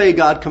don't obey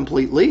God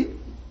completely.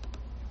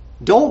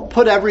 Don't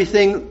put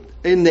everything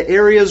in the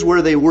areas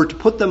where they were to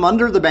put them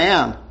under the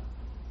ban.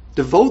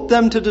 Devote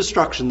them to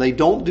destruction. They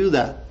don't do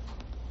that.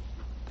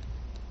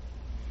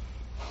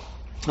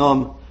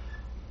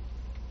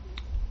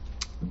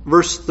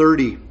 Verse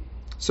 30.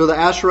 So the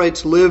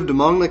Asherites lived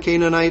among the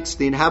Canaanites,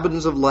 the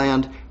inhabitants of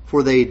land,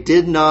 for they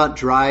did not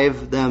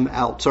drive them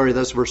out. Sorry,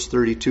 that's verse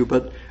 32,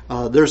 but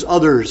there's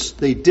others.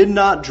 They did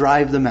not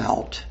drive them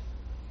out.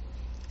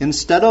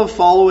 Instead of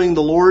following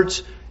the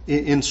Lord's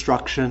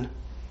instruction,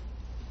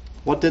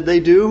 what did they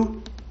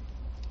do?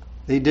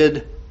 They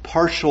did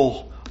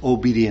partial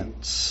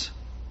obedience.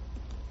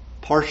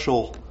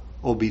 Partial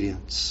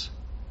obedience.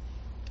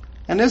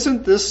 And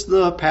isn't this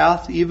the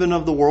path even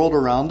of the world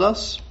around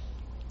us?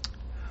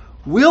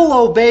 We'll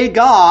obey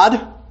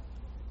God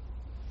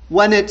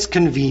when it's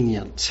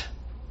convenient.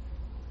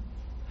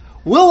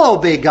 We'll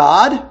obey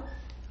God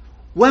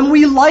when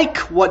we like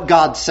what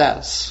God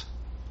says.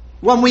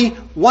 When we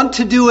want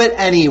to do it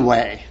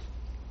anyway.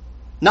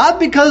 Not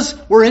because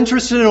we're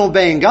interested in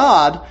obeying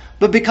God,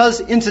 but because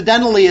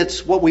incidentally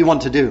it's what we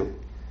want to do.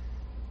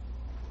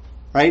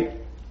 Right?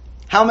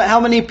 How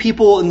many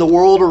people in the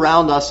world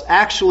around us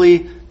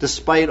actually,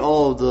 despite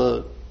all of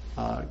the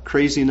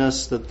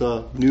craziness that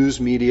the news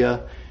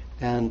media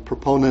and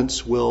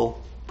proponents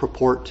will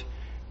purport,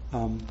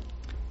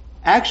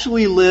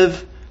 actually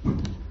live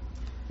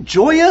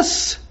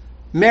joyous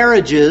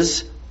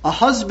marriages, a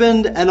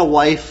husband and a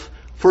wife,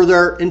 for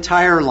their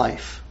entire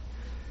life.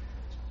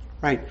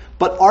 Right?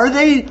 But are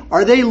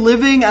they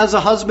living as a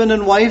husband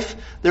and wife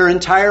their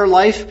entire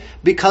life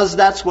because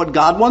that's what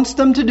God wants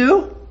them to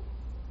do?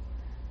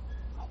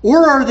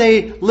 Or are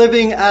they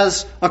living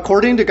as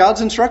according to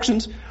God's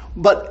instructions,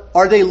 but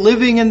are they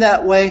living in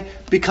that way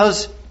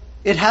because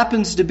it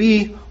happens to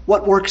be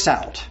what works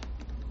out?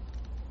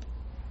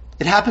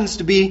 It happens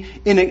to be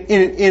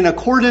in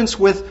accordance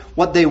with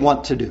what they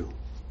want to do.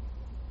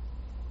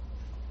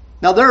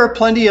 Now, there are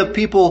plenty of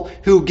people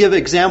who give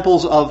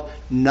examples of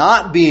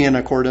not being in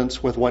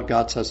accordance with what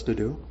God says to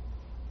do.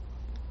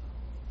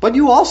 But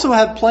you also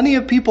have plenty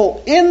of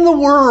people in the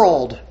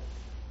world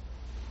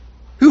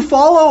who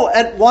follow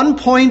at one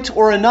point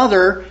or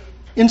another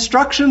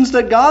instructions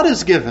that God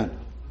has given.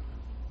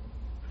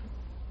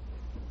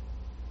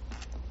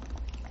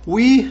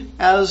 We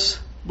as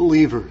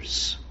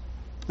believers,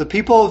 the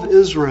people of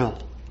Israel,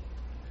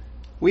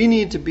 we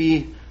need to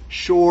be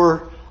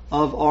sure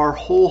of our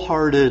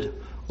wholehearted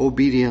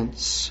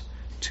obedience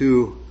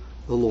to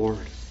the Lord.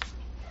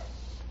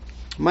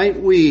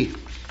 Might we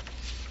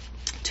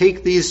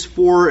take these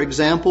 4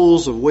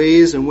 examples of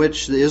ways in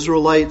which the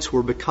Israelites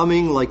were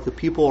becoming like the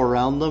people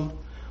around them,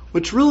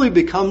 which really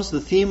becomes the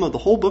theme of the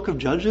whole book of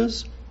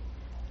Judges?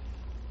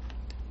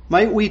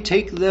 Might we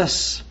take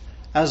this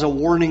as a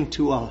warning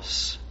to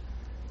us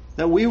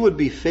that we would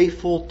be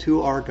faithful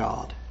to our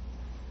God,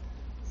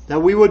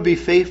 that we would be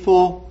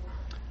faithful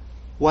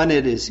when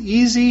it is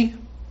easy.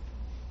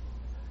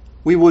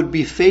 We would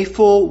be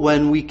faithful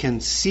when we can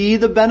see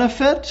the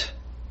benefit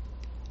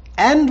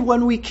and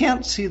when we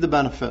can't see the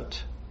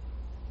benefit.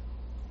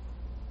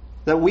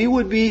 That we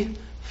would be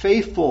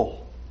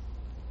faithful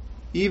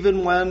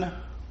even when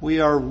we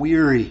are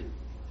weary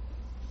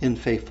in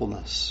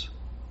faithfulness.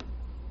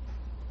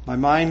 My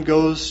mind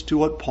goes to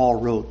what Paul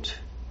wrote.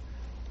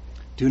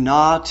 Do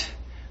not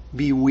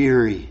be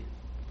weary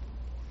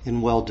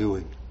in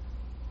well-doing.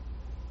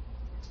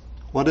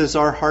 What is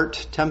our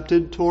heart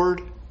tempted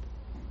toward?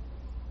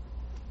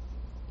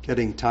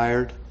 Getting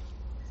tired.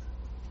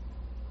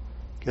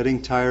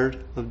 Getting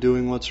tired of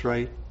doing what's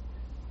right.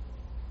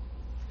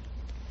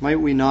 Might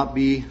we not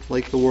be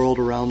like the world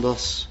around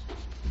us?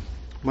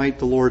 Might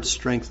the Lord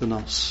strengthen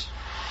us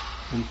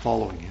in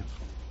following Him.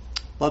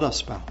 Let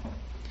us bow.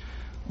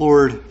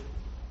 Lord,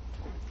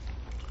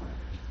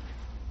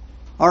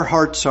 our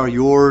hearts are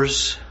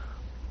yours.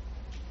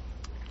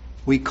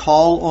 We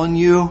call on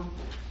you,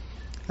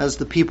 as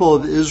the people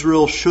of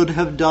Israel should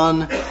have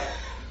done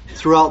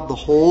throughout the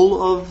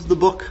whole of the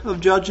book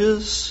of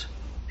Judges.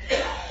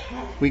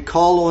 We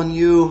call on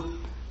you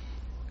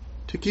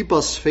to keep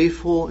us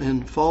faithful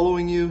in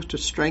following you, to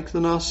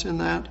strengthen us in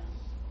that.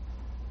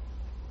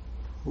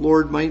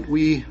 Lord, might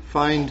we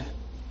find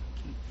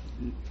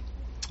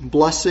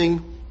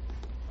blessing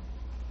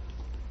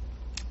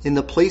in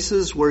the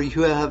places where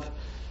you have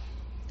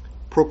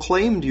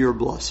proclaimed your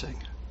blessing.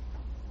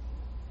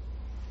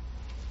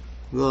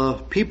 The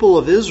people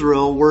of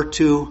Israel were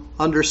to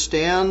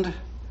understand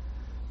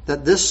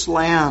that this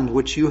land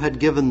which you had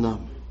given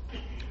them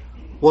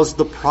was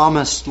the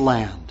promised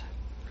land.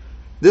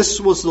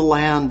 This was the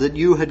land that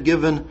you had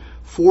given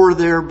for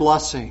their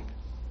blessing.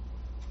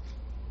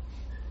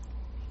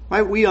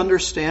 Might we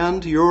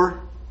understand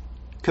your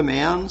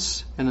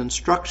commands and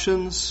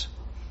instructions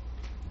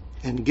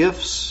and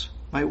gifts?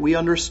 Might we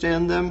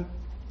understand them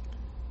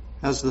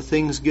as the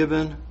things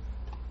given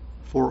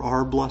for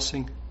our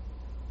blessing?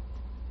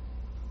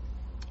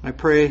 I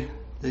pray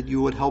that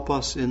you would help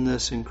us in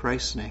this in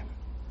Christ's name.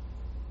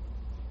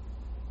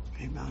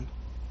 Amen.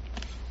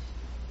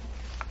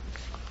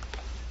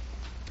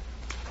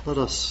 Let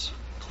us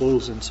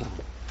close in song.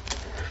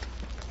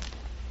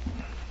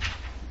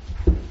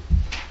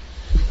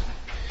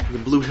 The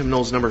blue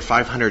hymnals number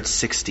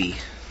 560.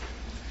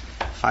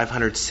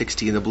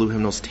 560 in the blue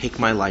hymnals, Take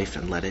My Life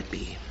and Let It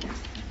Be.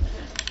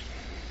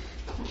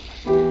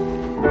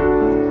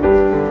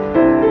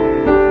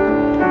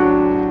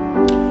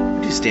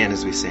 Would you stand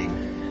as we sing?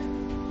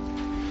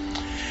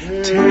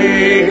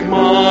 Take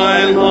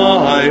my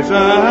life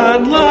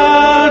and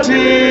let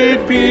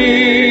it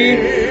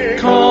be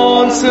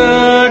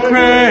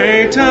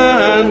consecrated,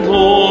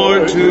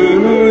 Lord,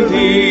 to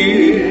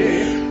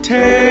Thee.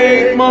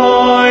 Take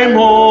my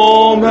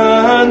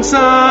moments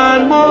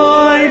and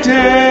my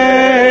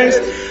days,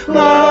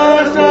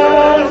 let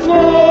them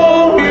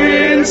flow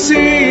in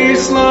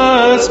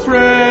ceaseless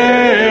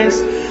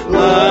praise.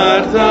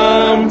 Let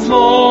them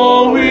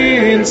flow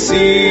in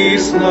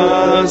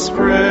ceaseless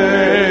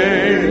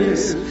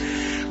praise.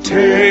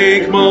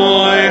 Take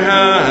my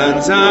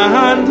hands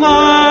and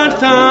let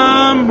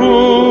them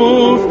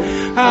move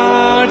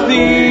at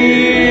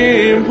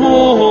the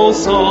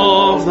impulse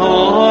of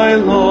Thy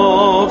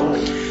love.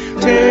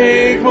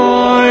 Take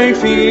my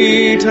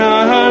feet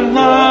and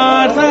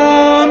let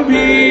them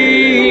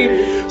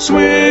be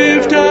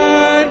swift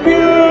and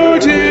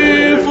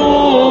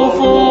beautiful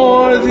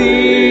for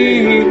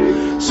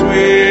Thee.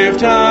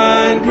 Swift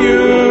and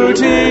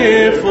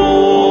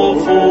beautiful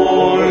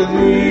for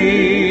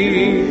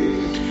Thee.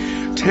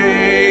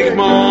 Take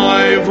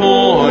my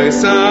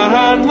voice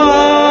and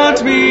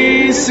let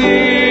me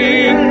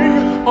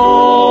sing,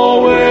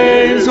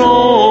 always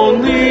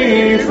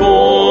only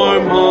for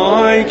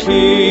my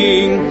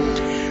King.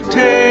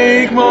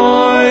 Take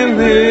my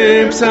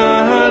lips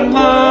and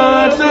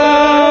let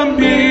them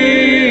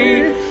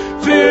be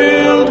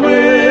filled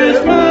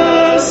with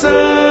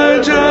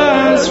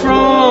messages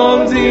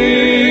from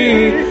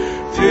Thee.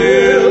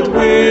 Filled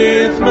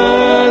with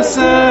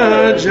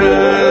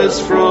messages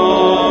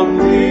from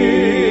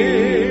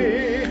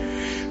Thee.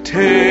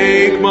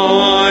 Take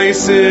my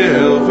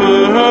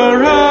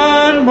silver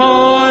and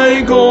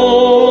my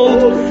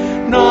gold,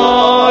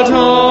 not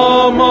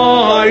a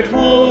mite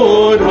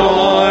would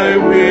I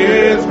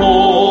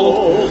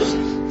withhold.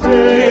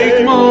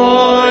 Take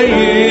my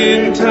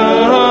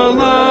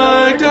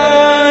intellect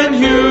and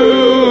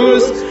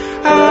use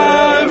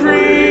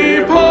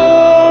every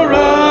power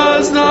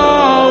as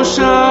Thou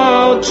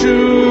shalt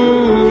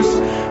choose.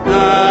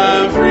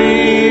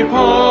 Every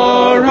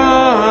power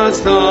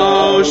as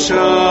Thou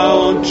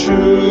shalt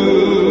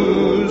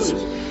choose.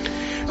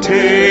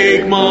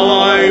 Take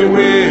my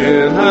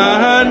will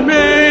and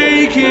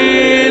make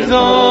it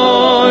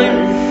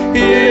Thine.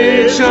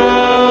 It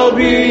shall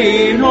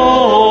be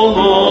no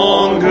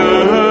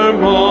longer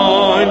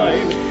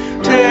mine.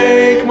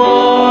 Take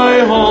my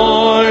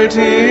heart,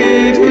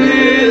 it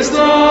is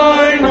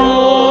Thine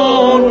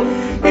own.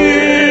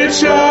 It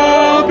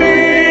shall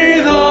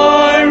be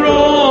Thy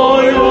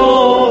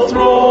royal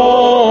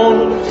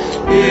throne.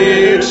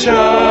 It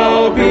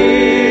shall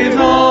be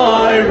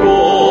Thy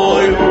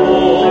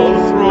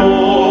royal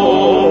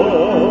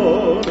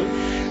throne.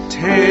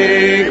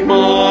 Take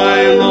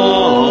my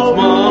love,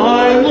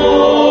 my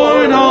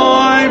Lord,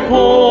 I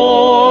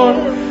pour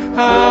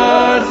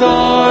at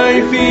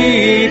Thy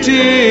feet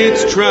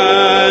its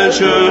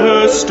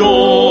treasure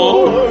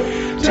store.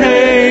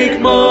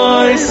 Take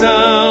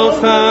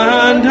myself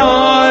and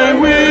I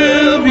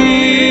will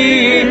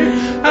be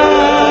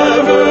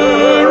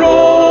ever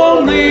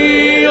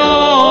only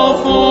all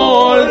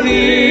for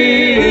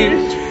Thee.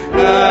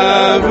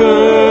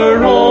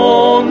 Ever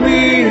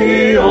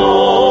only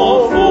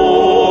all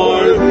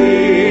for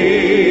Thee.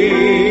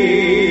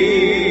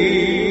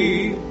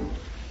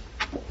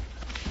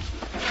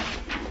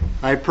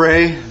 I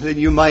pray that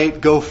you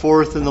might go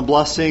forth in the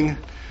blessing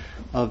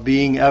of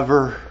being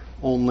ever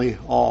only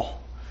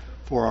all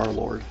for our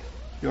Lord.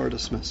 You are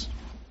dismissed.